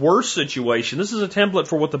much worse situation, this is a template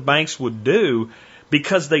for what the banks would do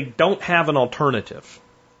because they don't have an alternative.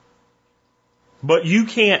 But you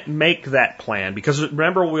can't make that plan because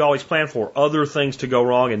remember what we always plan for, other things to go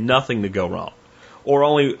wrong and nothing to go wrong. Or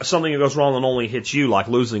only something that goes wrong and only hits you, like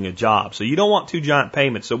losing a job. So you don't want 2 giant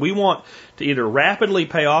payments. So we want to either rapidly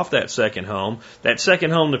pay off that second home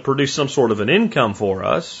to produce some sort of an income for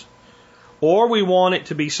us, or we want it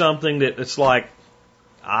to be something that it's like,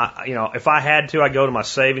 if I had to, I'd go to my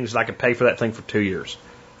savings and I could pay for that thing for 2 years.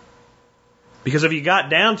 Because if you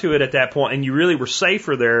got down to it at that point and you really were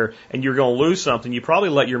safer there and you're going to lose something, you probably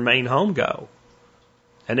let your main home go.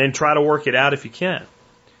 And then try to work it out if you can.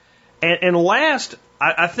 And last,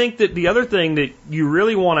 I think that the other thing that you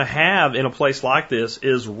really want to have in a place like this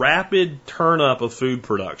is rapid turn up of food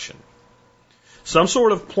production. Some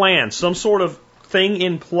sort of plan, some sort of thing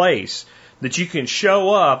in place that you can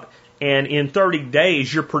show up and in 30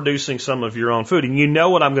 days you're producing some of your own food. And you know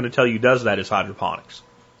what I'm going to tell you does that is hydroponics.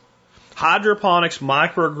 Hydroponics,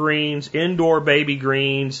 microgreens, indoor baby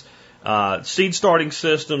greens, seed starting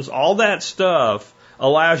systems, all that stuff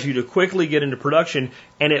allows you to quickly get into production,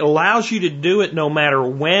 and it allows you to do it no matter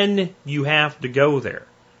when you have to go there.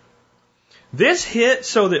 This hit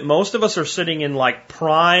so that most of us are sitting in like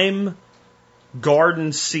prime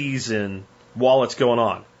garden season while it's going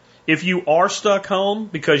on. If you are stuck home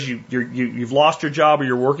because you've lost your job or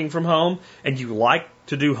you're working from home and you like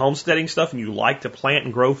to do homesteading stuff and you like to plant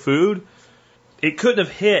and grow food, it couldn't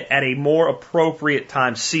have hit at a more appropriate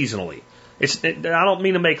time seasonally. I don't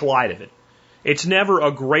mean to make light of it. It's never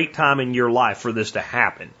a great time in your life for this to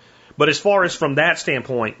happen. But as far as from that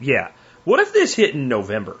standpoint, yeah. What if this hit in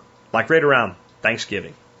November, like right around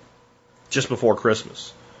Thanksgiving, just before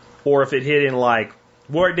Christmas? Or if it hit in like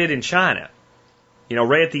where it did in China,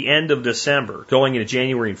 right at the end of December, going into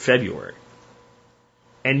January and February.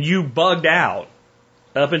 And you bugged out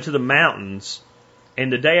up into the mountains, and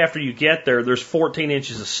the day after you get there, there's 14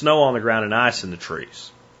 inches of snow on the ground and ice in the trees.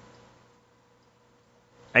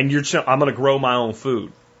 And I'm going to grow my own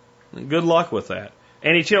food. Good luck with that.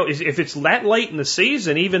 And if it's that late in the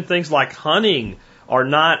season, even things like hunting are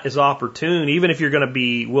not as opportune, even if you're going to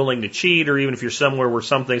be willing to cheat, or even if you're somewhere where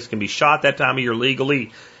some things can be shot that time of year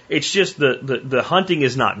legally. It's just the hunting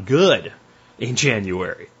is not good in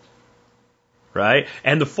January, right?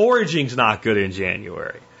 And the foraging's not good in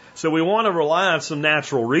January. So we want to rely on some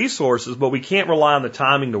natural resources, but we can't rely on the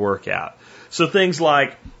timing to work out. So things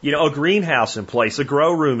like, a greenhouse in place, a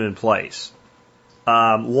grow room in place,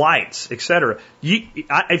 lights, etc.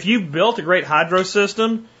 If you've built a great hydro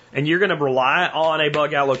system and you're going to rely on a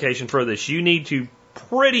bug out location for this, you need to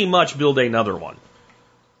pretty much build another one.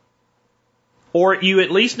 Or you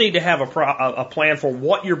at least need to have a plan for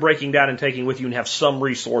what you're breaking down and taking with you and have some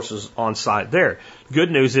resources on site there. Good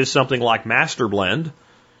news is something like Master Blend.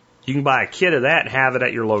 You can buy a kit of that and have it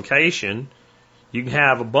at your location. You can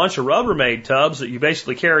have a bunch of Rubbermaid tubs that you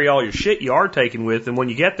basically carry all your shit you are taking with, and when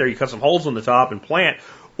you get there, you cut some holes in the top and plant.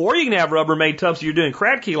 Or you can have Rubbermaid tubs that you're doing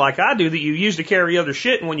crab key like I do that you use to carry other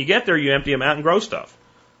shit, and when you get there, you empty them out and grow stuff.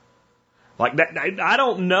 Like that, I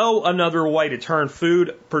don't know another way to turn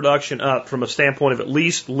food production up from a standpoint of at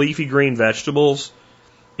least leafy green vegetables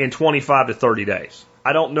in 25 to 30 days.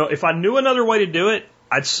 I don't know. If I knew another way to do it,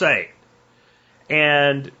 I'd say.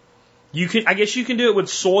 And I guess you can do it with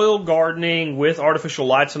soil gardening, with artificial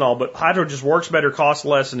lights and all, but hydro just works better, costs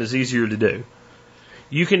less, and is easier to do.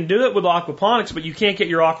 You can do it with aquaponics, but you can't get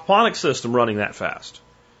your aquaponics system running that fast.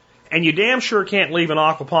 And you damn sure can't leave an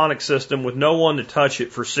aquaponics system with no one to touch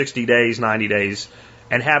it for 60 days, 90 days,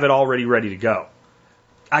 and have it already ready to go.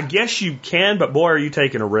 I guess you can, but boy, are you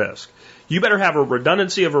taking a risk. You better have a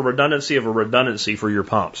redundancy of a redundancy of a redundancy for your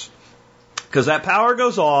pumps. Because that power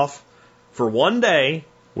goes off for one day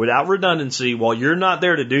without redundancy while you're not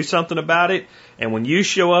there to do something about it, and when you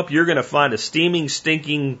show up, you're going to find a steaming,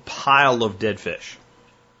 stinking pile of dead fish.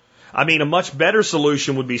 I mean, a much better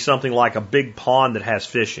solution would be something like a big pond that has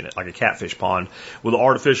fish in it, like a catfish pond, with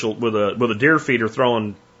a deer feeder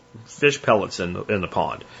throwing fish pellets in the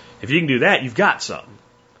pond. If you can do that, you've got something.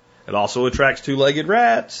 It also attracts two-legged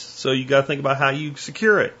rats, so you got to think about how you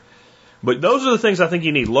secure it. But those are the things I think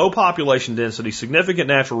you need. Low population density, significant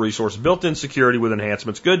natural resource, built-in security with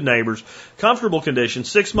enhancements, good neighbors, comfortable conditions,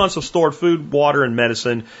 6 months of stored food, water, and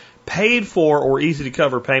medicine, paid for or easy to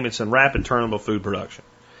cover payments, and rapid turnable food production.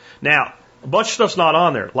 Now, a bunch of stuff's not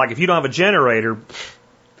on there. Like if you don't have a generator,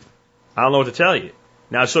 I don't know what to tell you.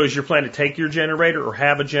 Now, so is your plan to take your generator or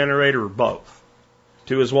have a generator or both?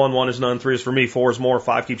 2 is 1, 1 is none, 3 is for me, 4 is more,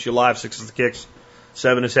 5 keeps you alive, 6 is the kicks,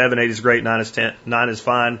 7 is heaven, 8 is great, 9 is 10, 9 is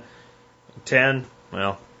fine. 10,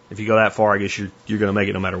 well, if you go that far, I guess you're going to make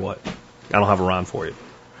it no matter what. I don't have a rhyme for you.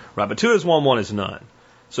 Right, but 2 is 1, 1 is none.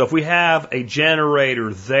 So if we have a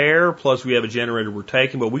generator there, plus we have a generator we're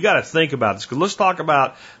taking, but we got to think about this, because let's talk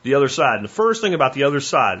about the other side. And the first thing about the other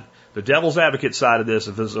side, the devil's advocate side of this,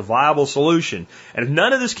 if there's a viable solution, and if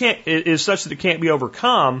none of this is such that it can't be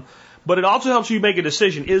overcome, but it also helps you make a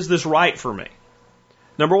decision, is this right for me?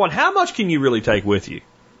 Number one, how much can you really take with you?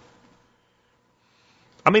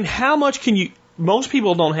 I mean, how much can you... Most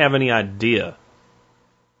people don't have any idea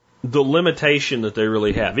the limitation that they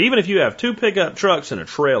really have. Even if you have 2 pickup trucks and a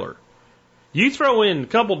trailer, you throw in a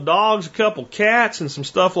couple dogs, a couple cats, and some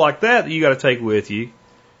stuff like that you got to take with you.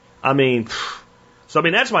 I mean,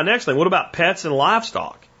 that's my next thing. What about pets and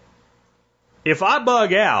livestock? If I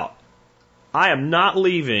bug out, I am not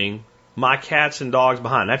leaving my cats and dogs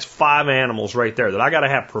behind. That's 5 animals right there that I got to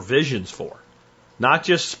have provisions for. Not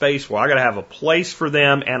just space for. I got to have a place for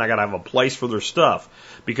them, and I got to have a place for their stuff,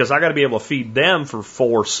 because I got to be able to feed them for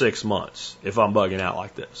 4-6 months if I'm bugging out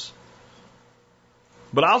like this.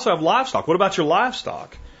 But I also have livestock. What about your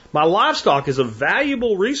livestock? My livestock is a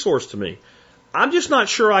valuable resource to me. I'm just not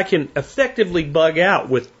sure I can effectively bug out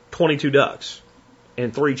with 22 ducks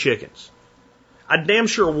and 3 chickens. I damn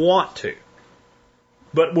sure want to.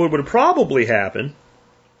 But what would probably happen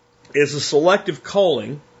is a selective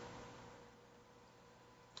culling,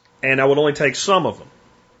 and I would only take some of them.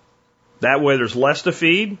 That way there's less to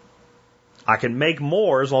feed. I can make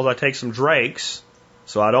more as long as I take some drakes,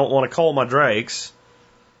 so I don't want to cull my drakes.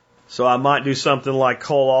 So I might do something like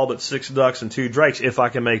cull all but 6 ducks and 2 drakes if I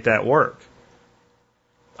can make that work.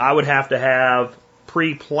 I would have to have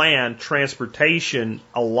pre-planned transportation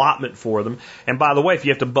allotment for them. And by the way, if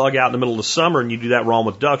you have to bug out in the middle of the summer and you do that wrong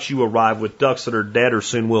with ducks, you arrive with ducks that are dead or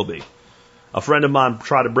soon will be. A friend of mine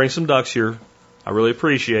tried to bring some ducks here. I really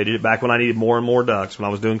appreciated it back when I needed more and more ducks when I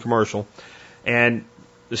was doing commercial. And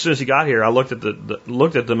as soon as he got here, I looked at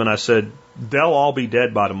them and I said, they'll all be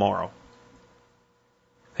dead by tomorrow.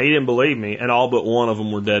 He didn't believe me, and all but one of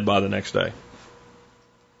them were dead by the next day.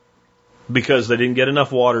 Because they didn't get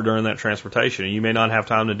enough water during that transportation, and you may not have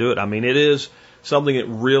time to do it. I mean, it is something that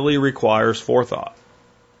really requires forethought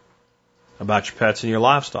about your pets and your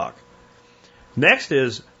livestock. Next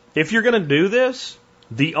is, if you're going to do this,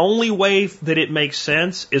 the only way that it makes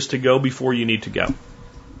sense is to go before you need to go.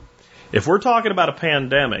 If we're talking about a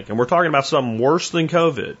pandemic, and we're talking about something worse than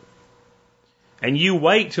COVID, and you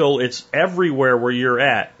wait till it's everywhere where you're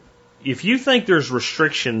at, if you think there's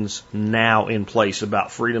restrictions now in place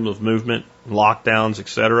about freedom of movement, lockdowns,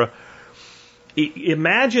 etc.,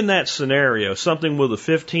 imagine that scenario, something with a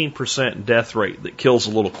 15% death rate that kills a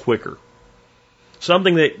little quicker.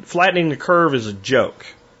 Something that flattening the curve is a joke.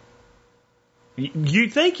 You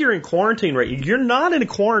think you're in quarantine right now. You're not in a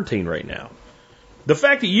quarantine right now. The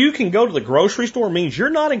fact that you can go to the grocery store means you're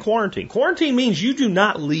not in quarantine. Quarantine means you do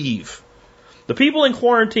not leave. The people in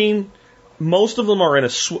quarantine, most of them are in a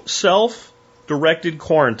self-directed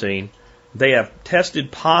quarantine. They have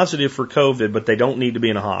tested positive for COVID, but they don't need to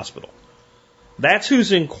be in a hospital. That's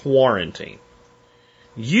who's in quarantine.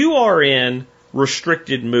 You are in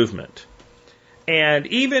restricted movement. And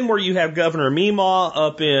even where you have Governor Meemaw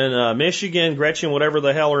up in Michigan, Gretchen, whatever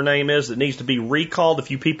the hell her name is, that needs to be recalled, if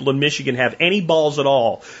you people in Michigan have any balls at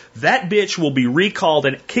all, that bitch will be recalled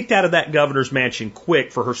and kicked out of that governor's mansion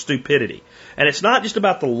quick for her stupidity. And it's not just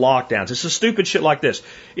about the lockdowns. It's the stupid shit like this.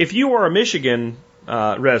 If you are a Michigan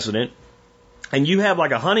resident and you have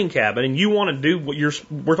like a hunting cabin and you want to do what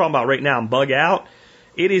we're talking about right now and bug out,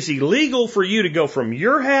 it is illegal for you to go from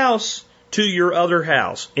your house to your other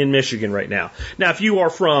house in Michigan right now. Now, if you are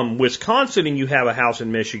from Wisconsin and you have a house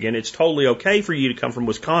in Michigan, it's totally okay for you to come from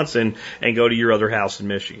Wisconsin and go to your other house in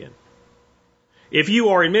Michigan. If you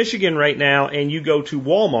are in Michigan right now and you go to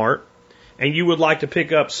Walmart and you would like to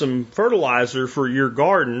pick up some fertilizer for your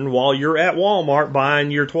garden while you're at Walmart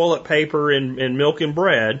buying your toilet paper and milk and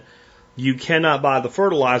bread, you cannot buy the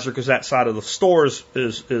fertilizer because that side of the store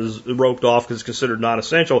is roped off because it's considered not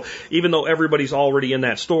essential, even though everybody's already in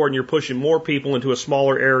that store and you're pushing more people into a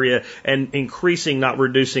smaller area and increasing, not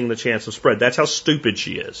reducing the chance of spread. That's how stupid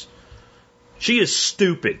she is. She is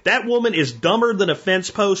stupid. That woman is dumber than a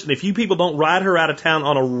fence post, and if you people don't ride her out of town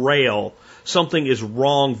on a rail, something is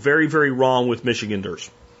wrong, very, very wrong with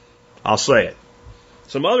Michiganders. I'll say it.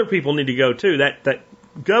 Some other people need to go too. That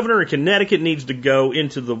governor in Connecticut needs to go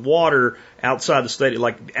into the water outside the state,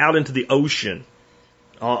 like out into the ocean,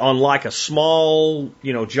 on like a small,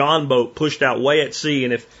 John boat pushed out way at sea.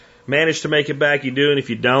 And if manage to make it back, you do. And if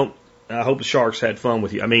you don't, I hope the sharks had fun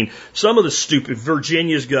with you. I mean, some of the stupid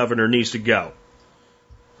Virginia's governor needs to go.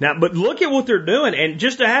 Now, but look at what they're doing. And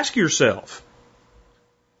just ask yourself,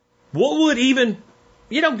 what would even,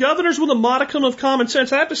 governors with a modicum of common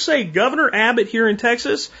sense. I have to say, Governor Abbott here in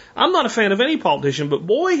Texas, I'm not a fan of any politician, but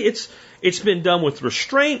boy, it's been done with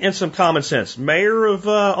restraint and some common sense. Mayor of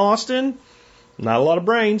Austin, not a lot of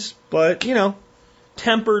brains, but,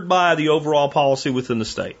 tempered by the overall policy within the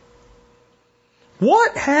state.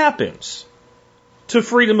 What happens to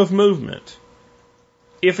freedom of movement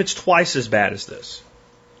if it's twice as bad as this?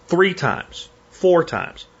 3 times, 4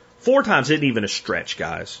 times. 4 times isn't even a stretch,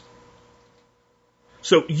 guys.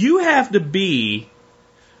 So you have to be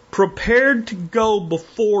prepared to go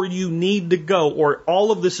before you need to go, or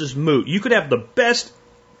all of this is moot. You could have the best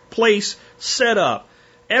place set up,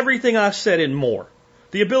 everything I've said and more.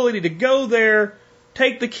 The ability to go there,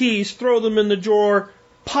 take the keys, throw them in the drawer,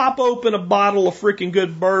 pop open a bottle of freaking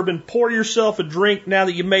good bourbon, pour yourself a drink now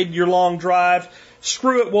that you made your long drive,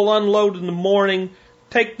 screw it, we'll unload in the morning,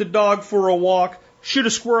 take the dog for a walk, shoot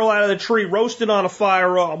a squirrel out of the tree, roast it on a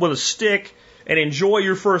fire with a stick, and enjoy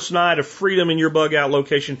your first night of freedom in your bug out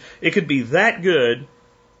location. It could be that good.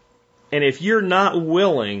 And if you're not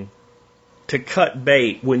willing to cut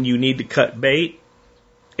bait when you need to cut bait,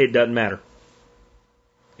 it doesn't matter.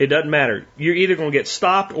 It doesn't matter. You're either going to get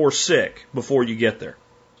stopped or sick before you get there.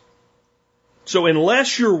 So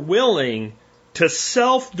unless you're willing to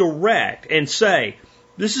self-direct and say,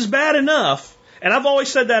 this is bad enough. And I've always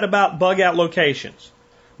said that about bug out locations.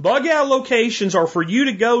 Bug out locations are for you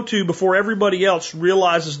to go to before everybody else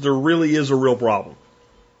realizes there really is a real problem.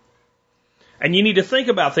 And you need to think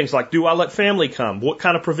about things like, do I let family come? What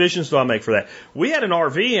kind of provisions do I make for that? We had an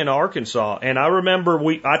RV in Arkansas, and I remember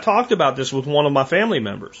I talked about this with one of my family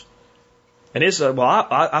members. And he said, well,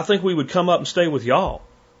 I think we would come up and stay with y'all.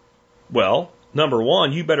 Well, number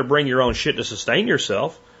one, you better bring your own shit to sustain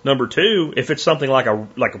yourself. Number two, if it's something like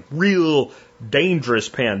a real dangerous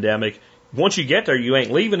pandemic, once you get there, you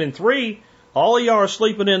ain't leaving. And three, all of y'all are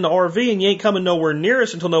sleeping in the RV and you ain't coming nowhere near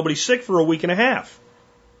us until nobody's sick for a week and a half.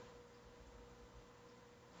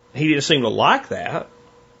 He didn't seem to like that.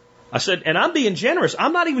 I said, and I'm being generous,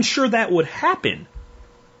 I'm not even sure that would happen.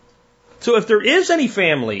 So if there is any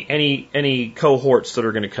family, any cohorts that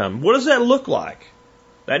are going to come, what does that look like?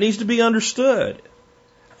 That needs to be understood.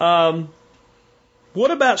 What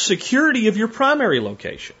about security of your primary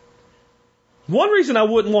location? One reason I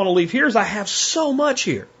wouldn't want to leave here is I have so much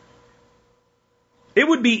here. It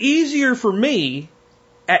would be easier for me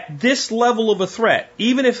at this level of a threat,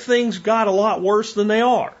 even if things got a lot worse than they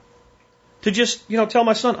are, to just, tell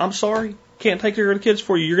my son, I'm sorry, can't take care of the kids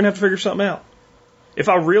for you. You're going to have to figure something out. If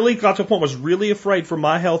I really got to a point where I was really afraid for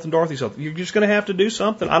my health and Dorothy's health, you're just going to have to do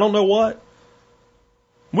something. I don't know what.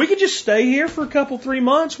 We could just stay here for a couple, 3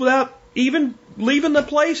 months without even leaving the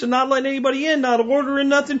place and not letting anybody in, not ordering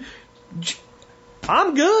nothing.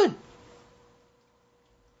 I'm good.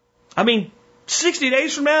 60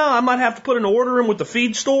 days from now, I might have to put an order in with the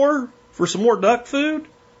feed store for some more duck food.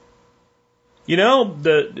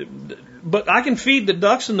 But I can feed the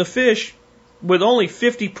ducks and the fish with only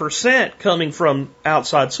 50% coming from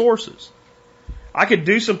outside sources. I could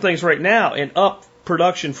do some things right now and up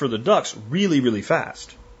production for the ducks really, really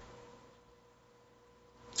fast.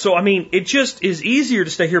 So, it just is easier to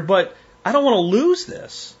stay here, but I don't want to lose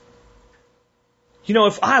this.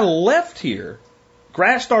 If I left here,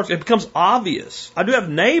 it becomes obvious. I do have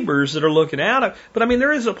neighbors that are looking out, but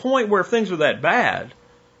there is a point where if things are that bad,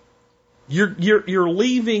 you're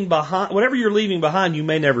leaving behind, whatever you're leaving behind, you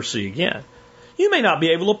may never see again. You may not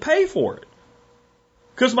be able to pay for it.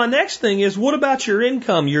 Because my next thing is, what about your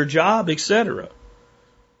income, your job, etc.?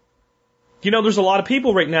 There's a lot of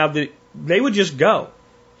people right now that they would just go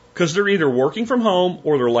because they're either working from home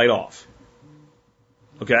or they're laid off.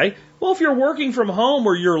 Okay? Well, if you're working from home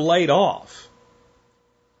or you're laid off,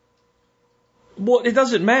 well, it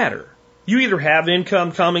doesn't matter. You either have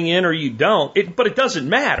income coming in or you don't, but it doesn't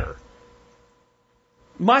matter.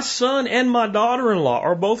 My son and my daughter-in-law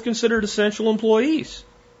are both considered essential employees.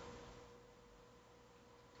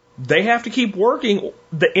 They have to keep working,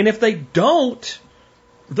 and if they don't,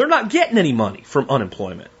 they're not getting any money from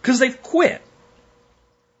unemployment because they've quit.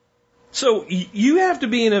 So you have to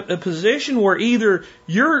be in a position where either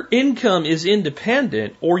your income is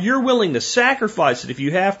independent or you're willing to sacrifice it if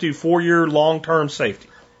you have to for your long-term safety.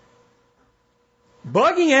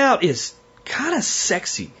 Bugging out is kind of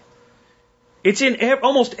sexy. It's in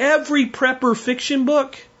almost every prepper fiction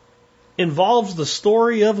book involves the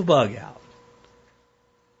story of a bug out.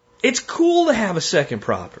 It's cool to have a second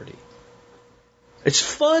property. It's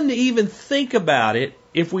fun to even think about it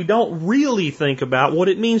if we don't really think about what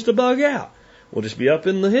it means to bug out. We'll just be up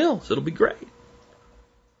in the hills. It'll be great.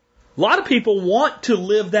 A lot of people want to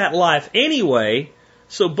live that life anyway,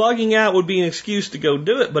 so bugging out would be an excuse to go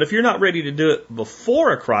do it. But if you're not ready to do it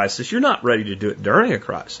before a crisis, you're not ready to do it during a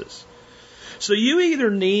crisis. So you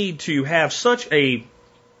either need to have such a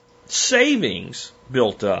savings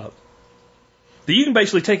built up that you can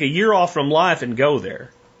basically take a year off from life and go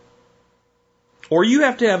there. Or you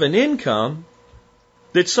have to have an income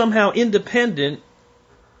that's somehow independent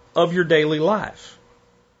of your daily life.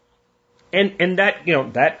 And that,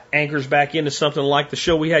 that anchors back into something like the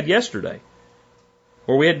show we had yesterday,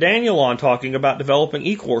 where we had Daniel on talking about developing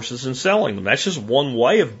e-courses and selling them. That's just one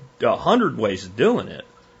way of 100 ways of doing it.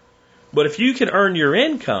 But if you can earn your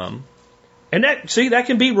income, and that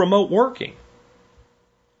can be remote working.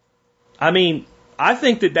 I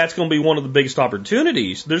think that that's going to be one of the biggest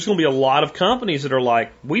opportunities. There's going to be a lot of companies that are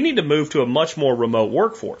like, we need to move to a much more remote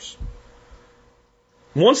workforce.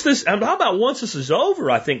 How about once this is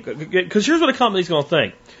over, I think, because here's what a company's going to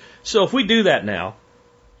think. So if we do that now,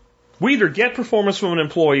 we either get performance from an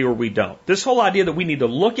employee or we don't. This whole idea that we need to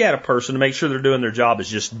look at a person to make sure they're doing their job is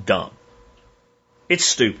just dumb. It's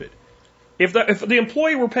stupid. If the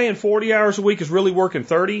employee we're paying 40 hours a week is really working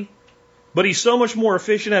 30, but he's so much more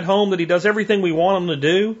efficient at home that he does everything we want him to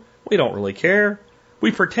do, we don't really care.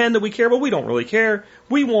 We pretend that we care, but we don't really care.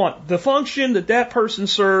 We want the function that person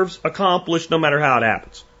serves accomplished no matter how it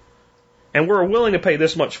happens. And we're willing to pay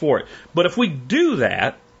this much for it. But if we do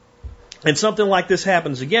that, and something like this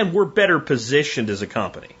happens again, we're better positioned as a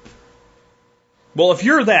company. Well, if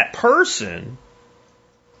you're that person,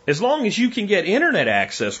 as long as you can get internet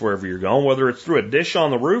access wherever you're going, whether it's through a dish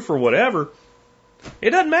on the roof or whatever,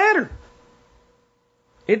 it doesn't matter.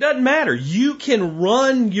 It doesn't matter. You can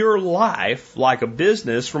run your life like a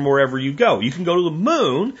business from wherever you go. You can go to the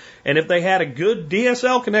moon, and if they had a good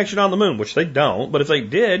DSL connection on the moon, which they don't, but if they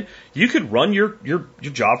did, you could run your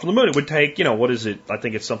job from the moon. It would take, what is it? I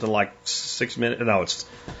think it's something like 6 minutes. No,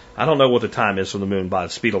 I don't know what the time is from the moon by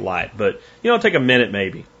the speed of light, but, it'll take a minute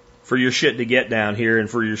maybe for your shit to get down here and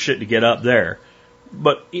for your shit to get up there.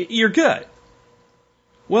 But you're good.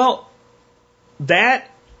 Well, that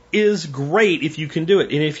is great if you can do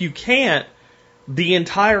it. And if you can't, the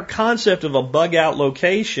entire concept of a bug out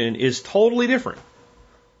location is totally different.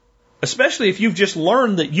 Especially if you've just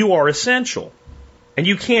learned that you are essential. And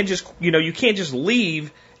you can't just, you can't just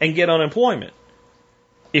leave and get unemployment.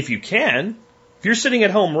 If you can, if you're sitting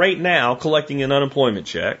at home right now collecting an unemployment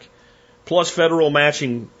check, plus federal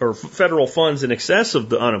matching or federal funds in excess of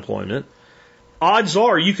the unemployment, odds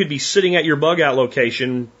are you could be sitting at your bug out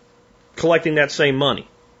location collecting that same money.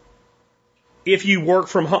 If you work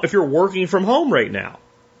from home, if you're working from home right now,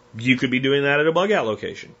 you could be doing that at a bug out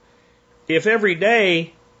location. If every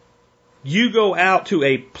day you go out to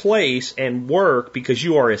a place and work because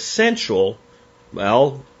you are essential,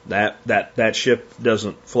 well, that ship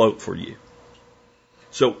doesn't float for you.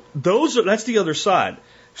 So that's the other side.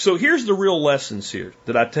 So here's the real lessons here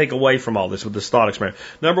that I take away from all this with this thought experiment.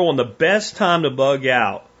 Number one, the best time to bug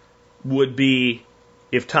out would be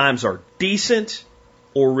if times are decent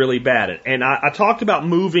or really bad. And I talked about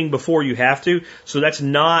moving before you have to, so that's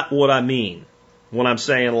not what I mean when I'm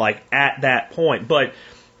saying like at that point. But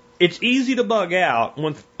it's easy to bug out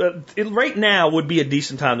when right now would be a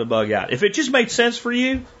decent time to bug out. If it just made sense for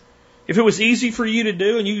you, if it was easy for you to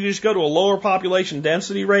do and you could just go to a lower population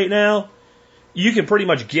density right now, you can pretty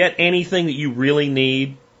much get anything that you really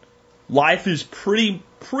need. Life is pretty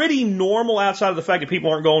normal outside of the fact that people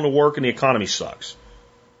aren't going to work and the economy sucks.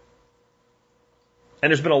 And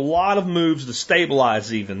there's been a lot of moves to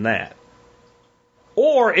stabilize even that.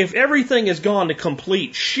 Or if everything has gone to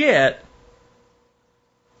complete shit,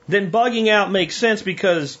 then bugging out makes sense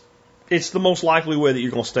because it's the most likely way that you're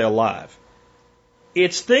going to stay alive.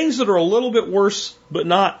 It's things that are a little bit worse, but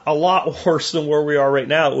not a lot worse than where we are right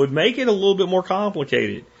now that would make it a little bit more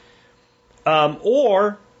complicated.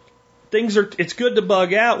 Or it's good to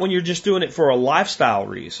bug out when you're just doing it for a lifestyle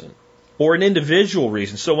reason or an individual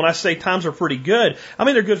reason. So when I say times are pretty good, I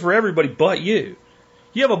mean they're good for everybody but you.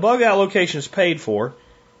 You have a bug out location that's paid for.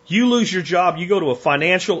 You lose your job, you go to a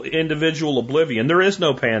financial individual oblivion. There is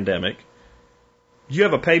no pandemic. You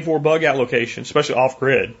have a paid for bug out location, especially off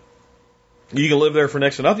grid. You can live there for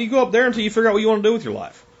next to nothing. You go up there until you figure out what you want to do with your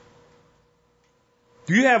life.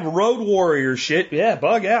 If you have road warrior shit, yeah,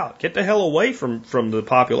 bug out. Get the hell away from the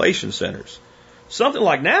population centers. Something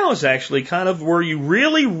like now is actually kind of where you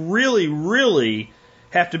really, really, really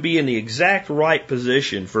have to be in the exact right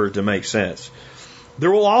position for it to make sense.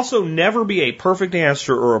 There will also never be a perfect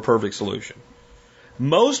answer or a perfect solution.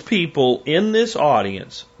 Most people in this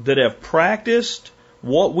audience that have practiced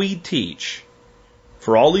what we teach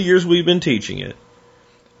for all the years we've been teaching it,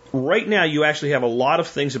 right now you actually have a lot of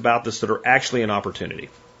things about this that are actually an opportunity.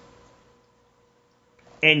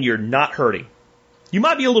 And you're not hurting. You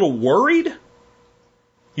might be a little worried.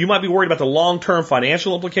 You might be worried about the long-term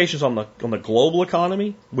financial implications on the global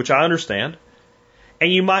economy, which I understand.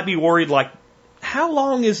 And you might be worried like, how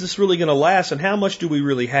long is this really going to last and how much do we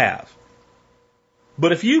really have?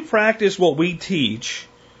 But if you practice what we teach,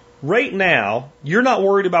 right now, you're not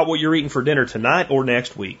worried about what you're eating for dinner tonight or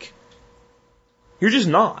next week. You're just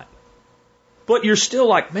not. But you're still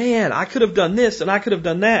like, man, I could have done this and I could have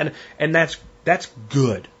done that. And that's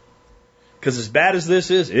good. Because as bad as this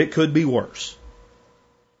is, it could be worse.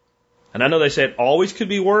 And I know they say it always could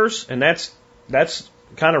be worse, and that's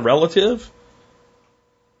kind of relative.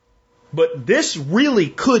 But this really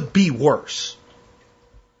could be worse.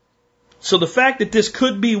 So the fact that this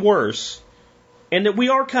could be worse, and that we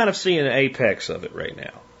are kind of seeing an apex of it right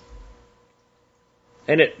now.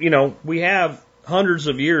 And we have hundreds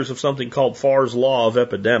of years of something called Farr's Law of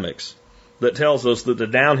Epidemics that tells us that the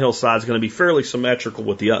downhill side is going to be fairly symmetrical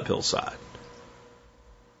with the uphill side.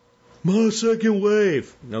 My second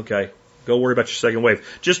wave. Okay, go worry about your second wave.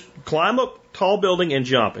 Just climb up a tall building and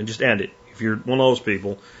jump and just end it. If you're one of those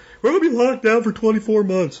people, we're going to be locked down for 24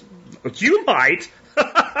 months. But you might.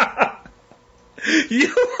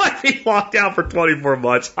 You might be locked down for 24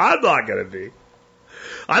 months. I'm not going to be.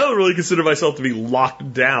 I don't really consider myself to be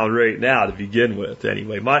locked down right now to begin with.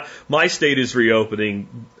 Anyway, my state is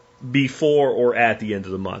reopening before or at the end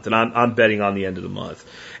of the month, and I'm betting on the end of the month.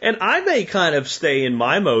 And I may kind of stay in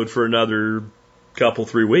my mode for another couple,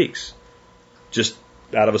 3 weeks, just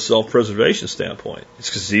out of a self-preservation standpoint. It's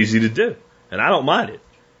because it's easy to do, and I don't mind it.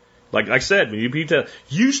 Like I said, when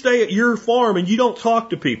you stay at your farm and you don't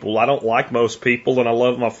talk to people. I don't like most people, and I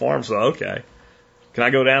love my farm, so okay. Can I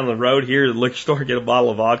go down the road here to the liquor store and get a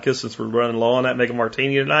bottle of vodka since we're running low on that, make a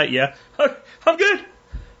martini tonight? Yeah, I'm good.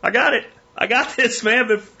 I got it. I got this, man.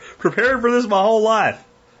 Been preparing for this my whole life.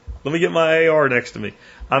 Let me get my AR next to me.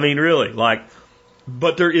 I mean, really,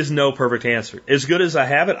 but there is no perfect answer. As good as I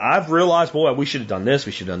have it, I've realized, boy, we should have done this,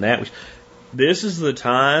 we should have done that. This is the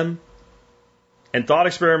time, and thought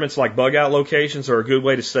experiments like bug out locations are a good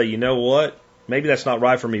way to say, you know what, maybe that's not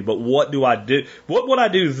right for me, but what do I do? What would I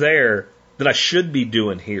do there that I should be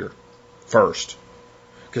doing here first?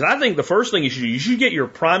 Because I think the first thing you should get your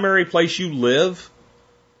primary place you live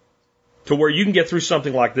to where you can get through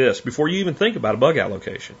something like this before you even think about a bug out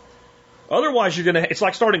location. Otherwise, it's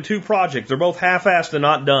like starting 2 projects. They're both half-assed and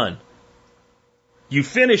not done. You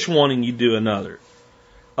finish one and you do another.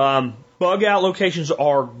 Bug out locations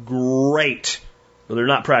are great, but they're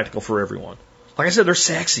not practical for everyone. Like I said, they're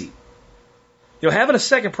sexy. Having a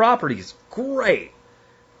second property is great.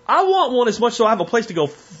 I want one as much so I have a place to go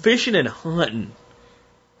fishing and hunting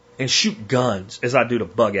and shoot guns as I do to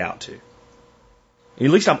bug out to. At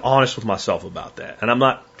least I'm honest with myself about that. And I'm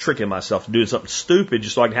not tricking myself to doing something stupid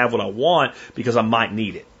just so I can have what I want because I might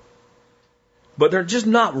need it. But they're just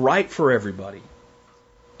not right for everybody.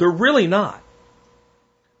 They're really not.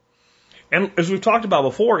 And as we've talked about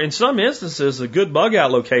before, in some instances, a good bug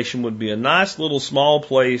out location would be a nice little small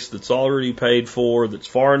place that's already paid for, that's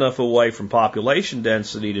far enough away from population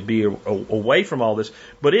density to be away from all this,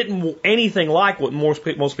 but it isn't anything like what most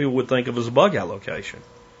people would think of as a bug out location.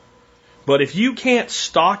 But if you can't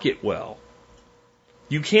stock it well,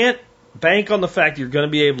 you can't bank on the fact that you're going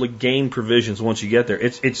to be able to gain provisions once you get there.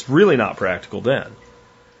 It's really not practical then.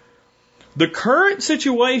 The current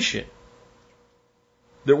situation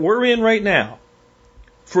that we're in right now,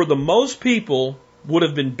 for the most people, would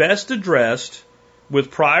have been best addressed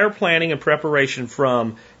with prior planning and preparation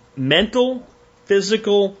from mental,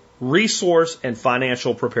 physical, resource, and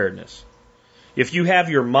financial preparedness. If you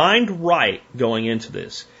have your mind right going into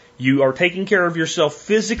this, you are taking care of yourself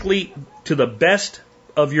physically to the best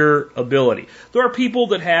of your ability. There are people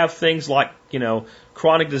that have things like,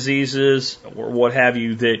 chronic diseases or what have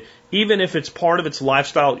you, that even if it's part of its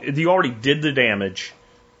lifestyle, you already did the damage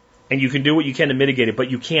and you can do what you can to mitigate it,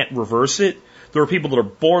 but you can't reverse it. There are people that are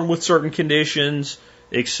born with certain conditions,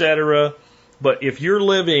 etc. But if you're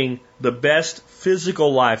living the best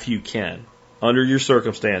physical life you can under your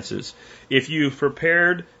circumstances, if you've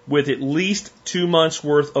prepared with at least 2 months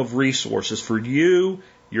worth of resources for you,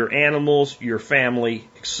 your animals, your family,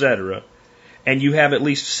 etc., and you have at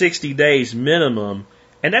least 60 days minimum,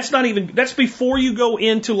 and that's before you go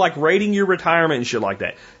into like rating your retirement and shit like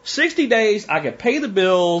that. 60 days, I can pay the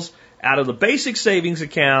bills out of the basic savings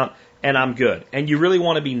account and I'm good. And you really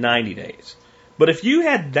want to be 90 days. But if you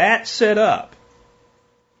had that set up,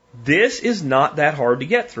 this is not that hard to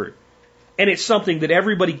get through. And it's something that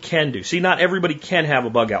everybody can do. See, not everybody can have a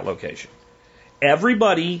bug out location.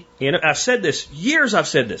 Everybody, I've said this, I've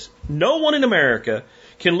said this, no one in America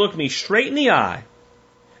can look me straight in the eye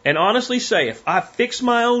and honestly say, if I fix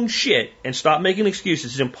my own shit and stop making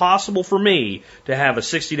excuses, it's impossible for me to have a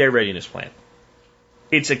 60-day readiness plan.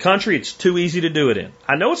 It's a country it's too easy to do it in.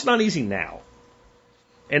 I know it's not easy now.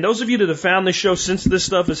 And those of you that have found this show since this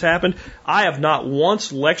stuff has happened, I have not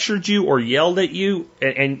once lectured you or yelled at you.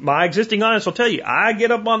 And my existing audience will tell you, I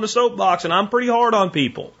get up on the soapbox and I'm pretty hard on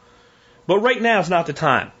people. But right now is not the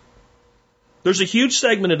time. There's a huge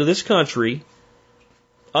segment of this country,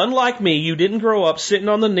 unlike me, you didn't grow up sitting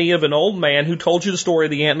on the knee of an old man who told you the story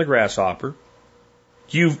of the ant and the grasshopper.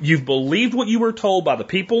 You've believed what you were told by the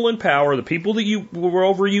people in power, the people that were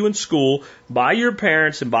over you in school, by your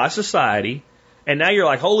parents and by society. And now you're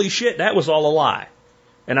like, holy shit, that was all a lie.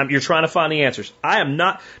 And you're trying to find the answers. I am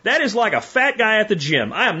not, that is like a fat guy at the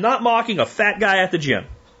gym. I am not mocking a fat guy at the gym.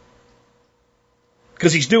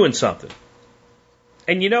 Because he's doing something.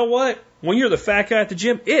 And you know what? When you're the fat guy at the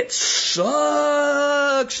gym, it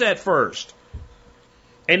sucks at first.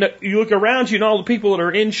 And you look around you and all the people that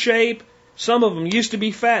are in shape, some of them used to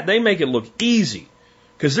be fat, they make it look easy.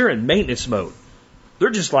 Because they're in maintenance mode. They're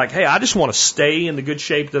just like, hey, I just want to stay in the good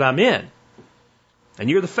shape that I'm in. And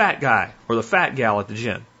you're the fat guy or the fat gal at the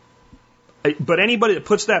gym. But anybody that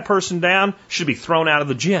puts that person down should be thrown out of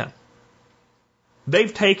the gym.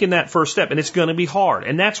 They've taken that first step, and it's going to be hard.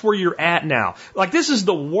 And that's where you're at now. Like, this is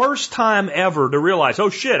the worst time ever to realize, oh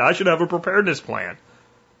shit, I should have a preparedness plan.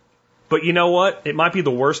 But you know what? It might be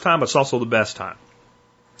the worst time, but it's also the best time.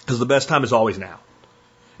 Because the best time is always now.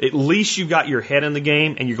 At least you got your head in the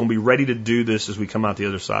game, and you're going to be ready to do this as we come out the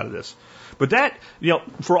other side of this. But that,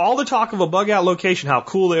 for all the talk of a bug out location, how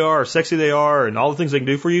cool they are, or sexy they are, and all the things they can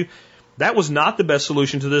do for you, that was not the best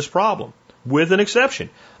solution to this problem, with an exception.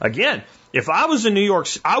 Again, if I was in New York,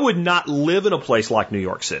 I would not live in a place like New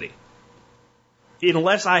York City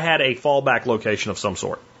unless I had a fallback location of some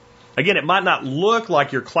sort. Again, it might not look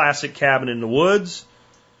like your classic cabin in the woods,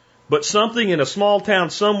 but something in a small town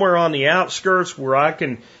somewhere on the outskirts where I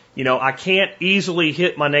can, I can't easily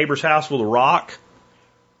hit my neighbor's house with a rock.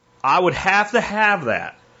 I would have to have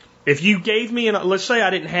that. If you gave me, let's say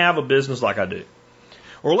I didn't have a business like I do.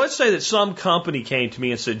 Or let's say that some company came to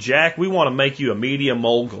me and said, Jack, we want to make you a media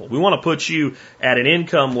mogul. We want to put you at an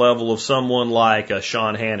income level of someone like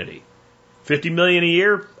Sean Hannity. $50 million a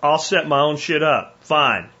year, I'll set my own shit up.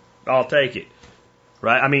 Fine. I'll take it.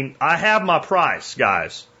 Right? I mean, I have my price,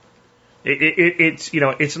 guys.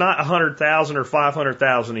 It's not 100,000 or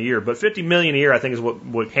 500,000 a year, but 50 million a year I think is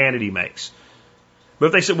what Hannity makes. But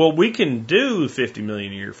if they said, well, we can do 50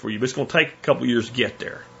 million a year for you, but it's going to take a couple years to get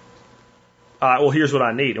there. Well, here's what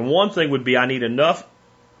I need. And one thing would be I need enough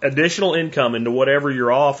additional income into whatever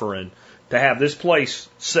you're offering to have this place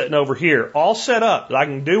sitting over here all set up that I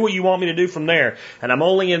can do what you want me to do from there. And I'm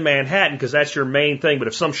only in Manhattan because that's your main thing. But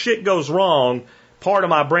if some shit goes wrong, part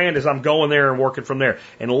of my brand is I'm going there and working from there.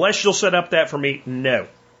 And unless you'll set up that for me, no.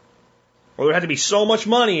 Or there had to be so much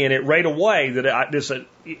money in it right away that it's an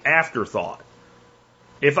afterthought.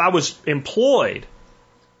 If I was employed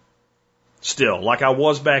still, like I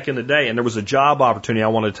was back in the day, and there was a job opportunity I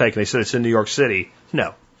wanted to take, and they said it's in New York City,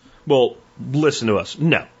 no. Well, listen to us.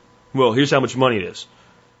 No. Well, here's how much money it is.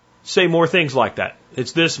 Say more things like that.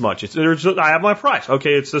 It's this much. I have my price.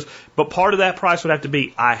 Okay, it's this. But part of that price would have to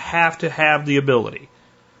be I have to have the ability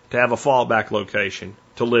to have a fallback location,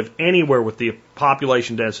 to live anywhere with the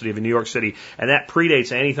population density of New York City, and that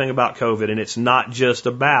predates anything about COVID, and it's not just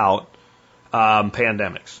about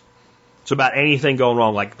pandemics. It's about anything going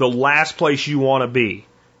wrong. Like the last place you want to be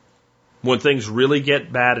when things really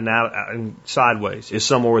get bad and out and sideways is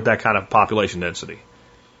somewhere with that kind of population density.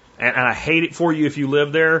 And I hate it for you if you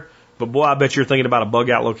live there, but boy, I bet you're thinking about a bug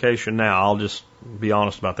out location now. I'll just be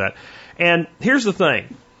honest about that. And here's the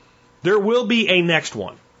thing. There will be a next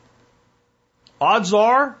one. Odds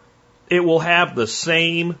are it will have the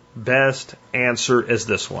same best answer as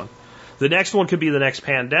this one. The next one could be the next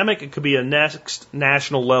pandemic. It could be a next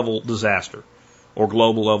national level disaster or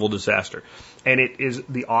global level disaster. And it is,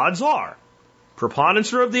 the odds are,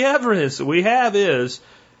 preponderance of the evidence that we have is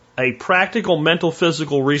a practical mental,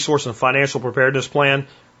 physical, resource, and financial preparedness plan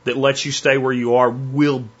that lets you stay where you are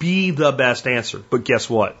will be the best answer. But guess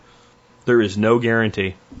what? There is no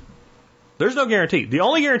guarantee. There's no guarantee. The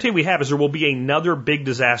only guarantee we have is there will be another big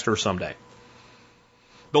disaster someday.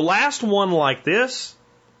 The last one like this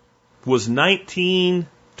was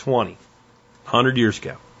 1920, 100 years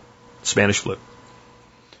ago, Spanish flu.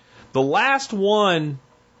 The last one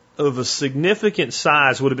of a significant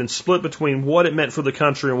size would have been split between what it meant for the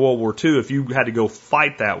country in World War II if you had to go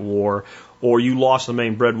fight that war, or you lost the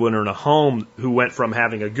main breadwinner in a home who went from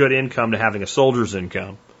having a good income to having a soldier's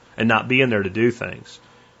income and not being there to do things,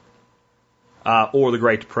 or the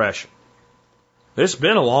Great Depression. It's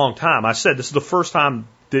been a long time. I said this is the first time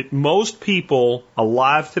that most people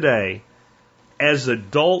alive today as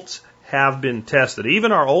adults have been tested.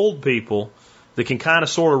 Even our old people that can kind of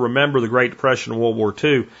sort of remember the Great Depression and World War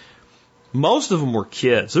II, most of them were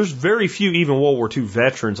kids. There's very few even World War II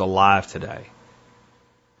veterans alive today.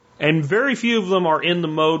 And very few of them are in the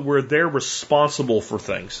mode where they're responsible for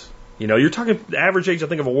things. You're talking, the average age I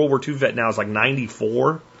think of a World War II vet now is like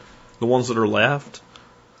 94, the ones that are left.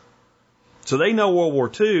 So they know World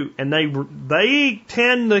War II, and they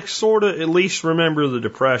tend to sort of at least remember the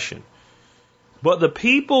Depression. But the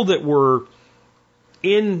people that were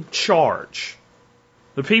in charge,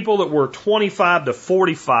 the people that were 25 to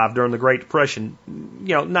 45 during the Great Depression,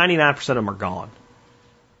 99% of them are gone.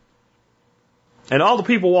 And all the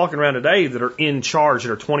people walking around today that are in charge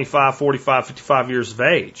that are 25, 45, 55 years of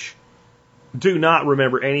age do not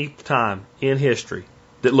remember any time in history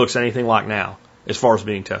that looks anything like now as far as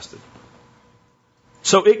being tested.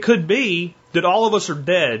 So it could be that all of us are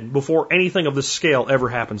dead before anything of this scale ever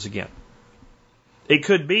happens again. It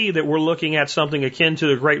could be that we're looking at something akin to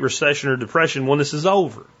the Great Recession or Depression when this is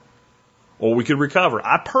over. Or we could recover.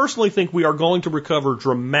 I personally think we are going to recover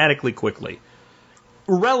dramatically quickly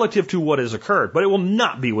relative to what has occurred, but it will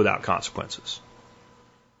not be without consequences.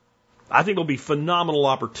 I think there'll be phenomenal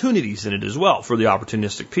opportunities in it as well for the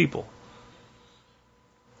opportunistic people.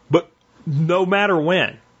 But no matter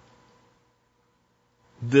when,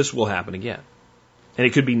 this will happen again. And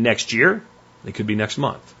it could be next year, it could be next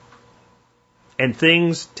month. And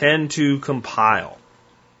things tend to compile.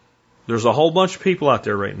 There's a whole bunch of people out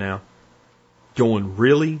there right now going,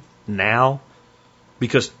 really? Now?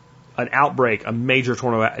 Because an outbreak, a major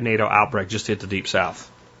tornado outbreak just hit the Deep South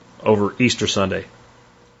over Easter Sunday.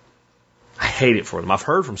 I hate it for them. I've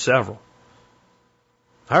heard from several.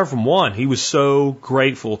 I heard from one. He was so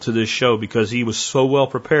grateful to this show because he was so well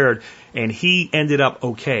prepared, and he ended up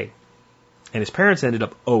okay. And his parents ended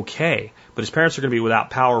up okay, but his parents are going to be without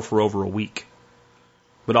power for over a week.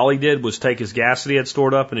 But all he did was take his gas that he had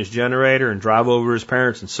stored up in his generator and drive over to his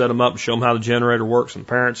parents and set them up and show them how the generator works. And the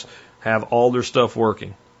parents have all their stuff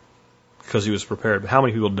working because he was prepared. But how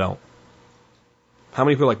many people don't? How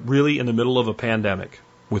many people are like, really, in the middle of a pandemic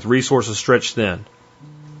with resources stretched thin,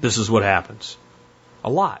 this is what happens? A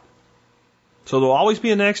lot. So there'll always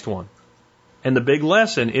be a next one. And the big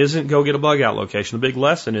lesson isn't go get a bug out location. The big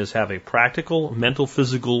lesson is have a practical, mental,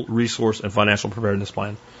 physical, resource, and financial preparedness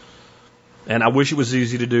plan. And I wish it was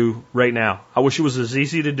easy to do right now. I wish it was as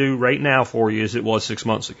easy to do right now for you as it was 6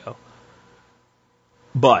 months ago.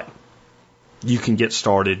 But you can get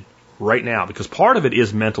started right now because part of it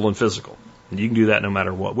is mental and physical. And you can do that no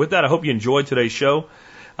matter what. With that, I hope you enjoyed today's show.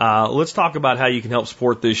 Let's talk about how you can help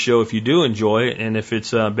support this show if you do enjoy it and if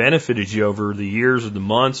it's benefited you over the years or the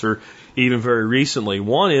months or even very recently.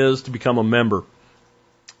 One is to become a member.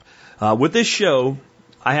 With this show,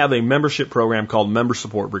 I have a membership program called Member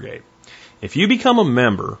Support Brigade. If you become a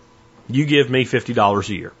member, you give me $50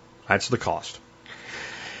 a year. That's the cost.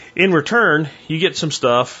 In return, you get some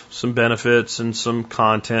stuff, some benefits, and some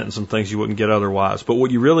content and some things you wouldn't get otherwise. But what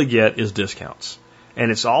you really get is discounts. And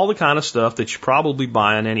it's all the kind of stuff that you're probably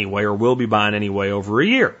buying anyway or will be buying anyway over a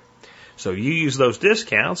year. So you use those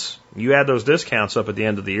discounts, you add those discounts up at the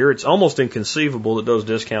end of the year. It's almost inconceivable that those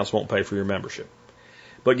discounts won't pay for your membership.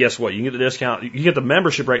 But guess what? You can get the discount. You can get the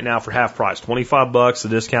membership right now for half price, $25. The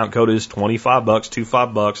discount code is $25,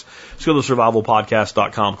 $25. Just go to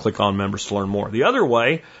survivalpodcast.com, click on members to learn more. The other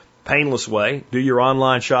way, painless way, do your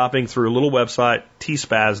online shopping through a little website,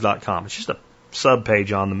 tspaz.com. It's just a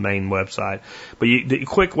sub-page on the main website. But the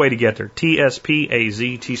quick way to get there,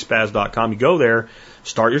 TSPAZ, tspaz.com. You go there,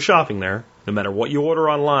 start your shopping there, no matter what you order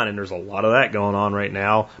online, and there's a lot of that going on right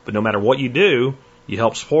now, but no matter what you do, you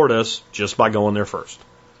help support us just by going there first.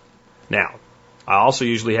 Now, I also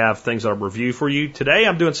usually have things that I review for you. Today,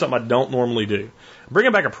 I'm doing something I don't normally do. I'm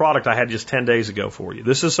bringing back a product I had just 10 days ago for you.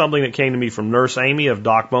 This is something that came to me from Nurse Amy of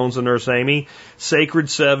Doc Bones and Nurse Amy, Sacred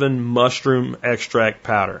 7 Mushroom Extract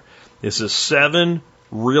Powder. This is 7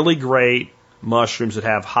 really great mushrooms that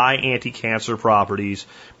have high anti-cancer properties,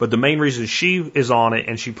 but the main reason she is on it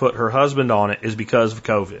and she put her husband on it is because of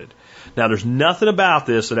COVID. Now, there's nothing about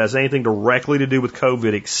this that has anything directly to do with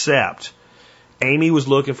COVID except Amy was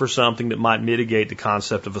looking for something that might mitigate the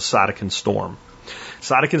concept of a cytokine storm.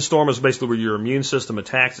 Cytokine storm is basically where your immune system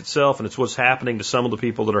attacks itself, and it's what's happening to some of the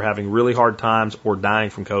people that are having really hard times or dying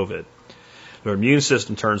from COVID. Their immune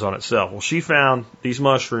system turns on itself. Well, she found these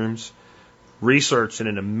mushrooms, researched in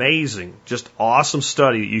an amazing, just awesome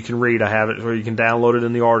study that you can read. I have it, or you can download it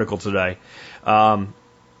in the article today.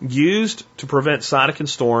 Used to prevent cytokine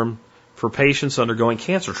storm for patients undergoing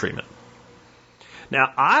cancer treatment.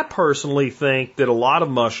 Now, I personally think that a lot of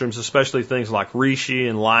mushrooms, especially things like reishi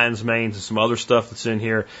and lion's manes and some other stuff that's in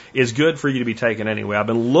here, is good for you to be taking anyway. I've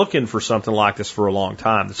been looking for something like this for a long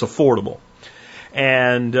time. It's affordable.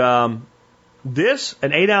 And an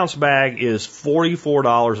 8-ounce bag is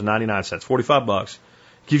 $44.99, $45.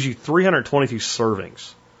 Gives you 322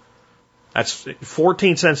 servings. That's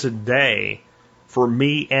 14 cents a day for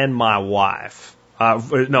me and my wife.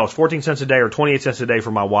 No, it's 14 cents a day or 28 cents a day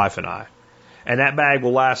for my wife and I. And that bag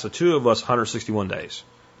will last the two of us 161 days.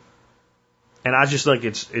 And I just think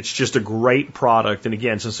it's just a great product. And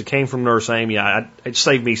again, since it came from Nurse Amy, it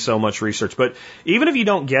saved me so much research. But even if you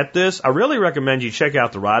don't get this, I really recommend you check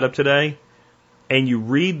out the write-up today and you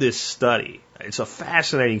read this study. It's a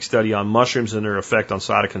fascinating study on mushrooms and their effect on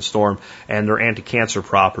cytokine storm and their anti-cancer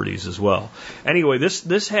properties as well. Anyway,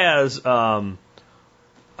 this has reishi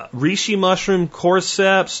mushroom,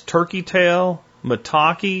 cordyceps, turkey tail,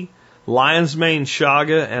 maitake, lion's mane,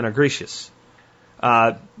 chaga, and agaricus.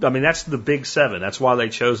 That's the big 7. That's why they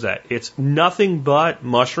chose that. It's nothing but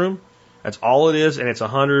mushroom. That's all it is, and it's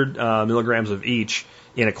 100 milligrams of each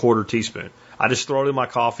in a quarter teaspoon. I just throw it in my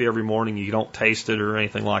coffee every morning. You don't taste it or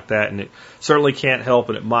anything like that, and it certainly can't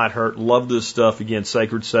help it. It might hurt. Love this stuff. Again,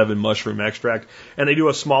 Sacred 7 mushroom extract, and they do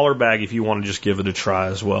a smaller bag if you want to just give it a try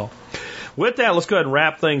as well. With that, let's go ahead and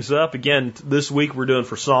wrap things up. Again, this week we're doing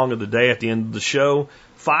for Song of the Day at the end of the show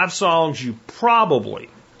 5 songs you probably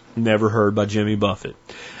never heard by Jimmy Buffett.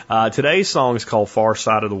 Today's song is called Far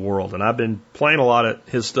Side of the World, and I've been playing a lot of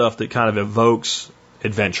his stuff that kind of evokes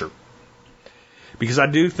adventure. Because I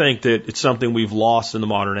do think that it's something we've lost in the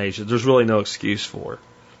modern age that there's really no excuse for.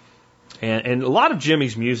 And a lot of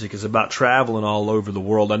Jimmy's music is about traveling all over the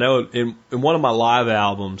world. I know in one of my live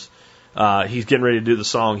albums, he's getting ready to do the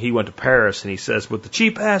song, he went to Paris, and he says, with the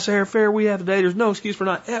cheap-ass airfare we have today, there's no excuse for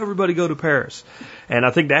not everybody go to Paris. And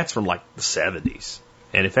I think that's from like the 70s.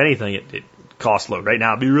 And if anything, it costs low. Right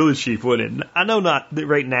now, it'd be really cheap, wouldn't it? I know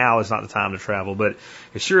right now is not the time to travel, but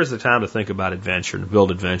it sure is the time to think about adventure and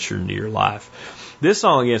build adventure into your life. This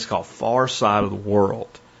song is called Far Side of the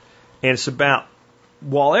World. And it's about,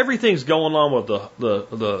 while everything's going on with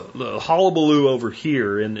the hullabaloo over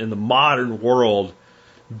here in the modern world,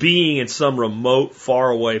 being in some remote,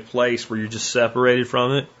 faraway place where you're just separated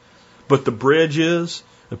from it, but the bridge is,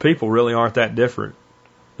 the people really aren't that different.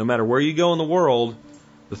 No matter where you go in the world,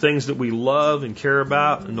 the things that we love and care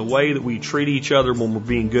about and the way that we treat each other when we're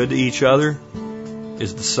being good to each other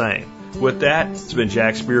is the same. With that, it's been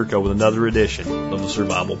Jack Spirko with another edition of the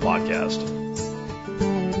Survival Podcast.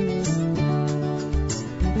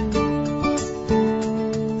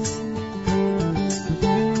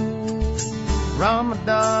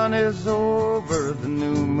 Ramadan is over, the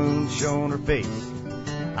new moon shone her face.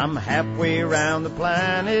 I'm halfway around the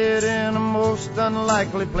planet in a most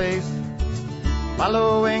unlikely place.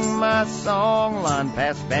 Following my song line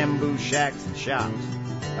past bamboo shacks and shops,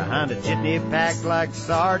 behind a jitney packed like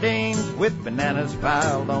sardines with bananas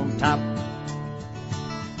piled on top.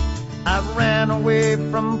 I ran away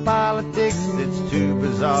from politics, it's too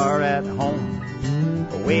bizarre at home.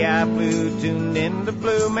 Away I flew, tuned into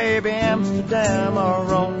blue, maybe Amsterdam or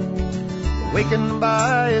Rome. Wakened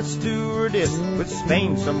by a stewardess with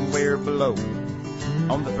Spain somewhere below.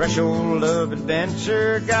 On the threshold of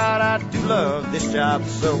adventure, God, I do love this job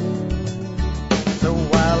so. So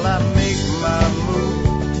while I make my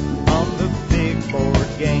move on the big board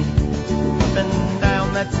game, up and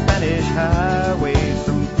down that Spanish highway,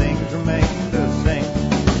 some things remain the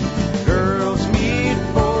same. Girls meet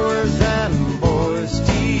boys and boys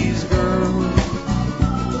tease girls.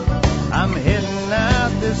 I'm heading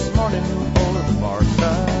out this morning for the far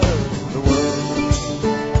side of the world.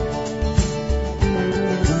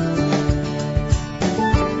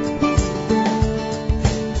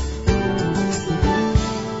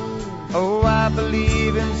 Oh, I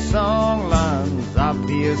believe in song lines,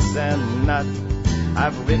 obvious and not.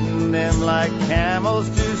 I've written them like camels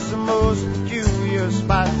to some most peculiar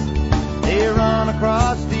spots. They run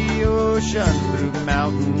across the ocean, through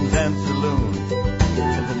mountains and saloons,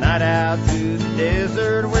 and the night out to the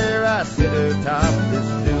desert where I sit atop this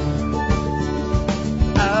dune.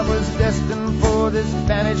 I was destined for this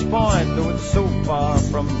vantage point, though it's so far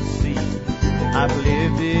from the sea. I've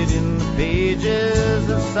lived it in the pages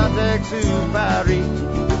of Saint-Exupéry.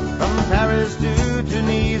 From Paris to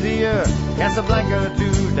Tunisia, Casablanca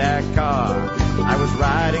to Dakar, I was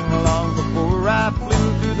riding along before I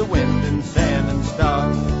flew through the wind and sand and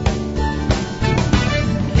stars.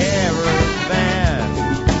 Caravan,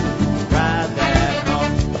 ride that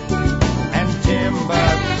home, and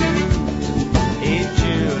Timbuktu, a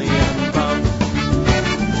Chilean bum.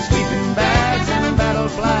 Sleeping bags and battle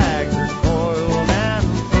flags are spoiled and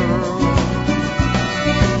furled.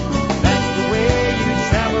 That's the way you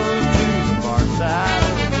travel to the far side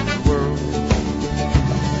of the world.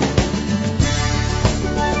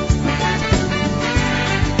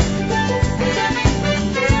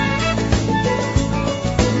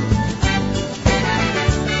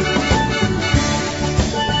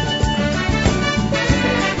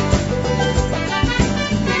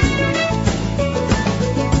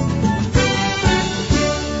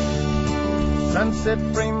 Sunset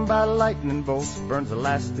framed by lightning bolts burns a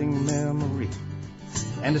lasting memory,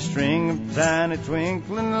 and a string of tiny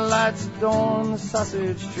twinkling lights adorn the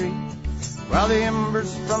sausage tree. While the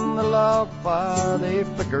embers from the log fire, they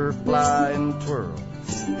flicker, fly, and twirl,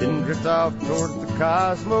 then drift off toward the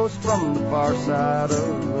cosmos from the far side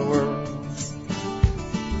of the world.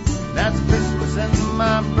 That's Christmas and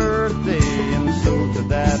my birthday, and so to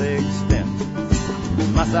that extent,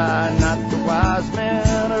 must I not the wise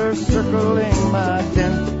men are circling my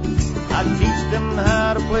tent? I teach them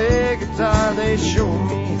how to play guitar, they show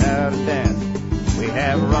me how to dance. We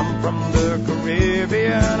have rum from the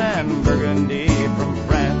Caribbean and Burgundy from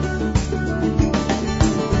France.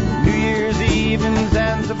 leaving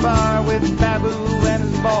Zanzibar with Babu and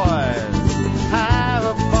his boys. High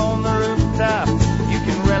up on the rooftop, you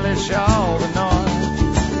can relish all the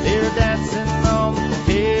noise. They're dancing on the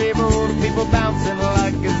table, the people bouncing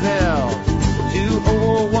like gazelles.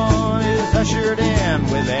 201 is ushered in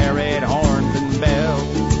with air raid horns and bells.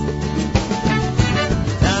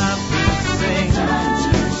 Time to sing,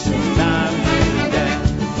 time to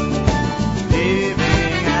dance,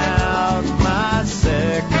 living out my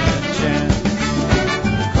second chance.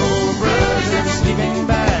 Cobras and sleeping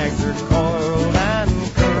bags are coiled and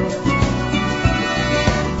curled.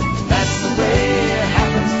 That's the way it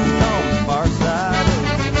happens on the far side of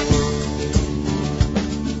the world.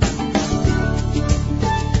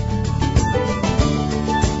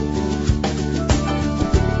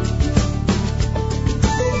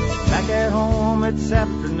 Back at home it's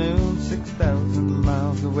afternoon, 6,000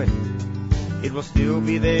 miles away. It will still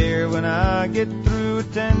be there when I get through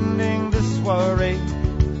attending this soiree.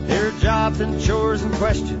 There are jobs and chores and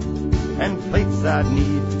questions and plates I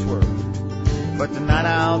need to twirl. But tonight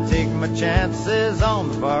I'll take my chances on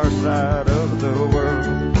the far side of the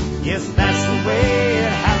world. Yes, that's the way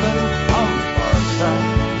it happens on the far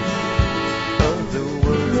side.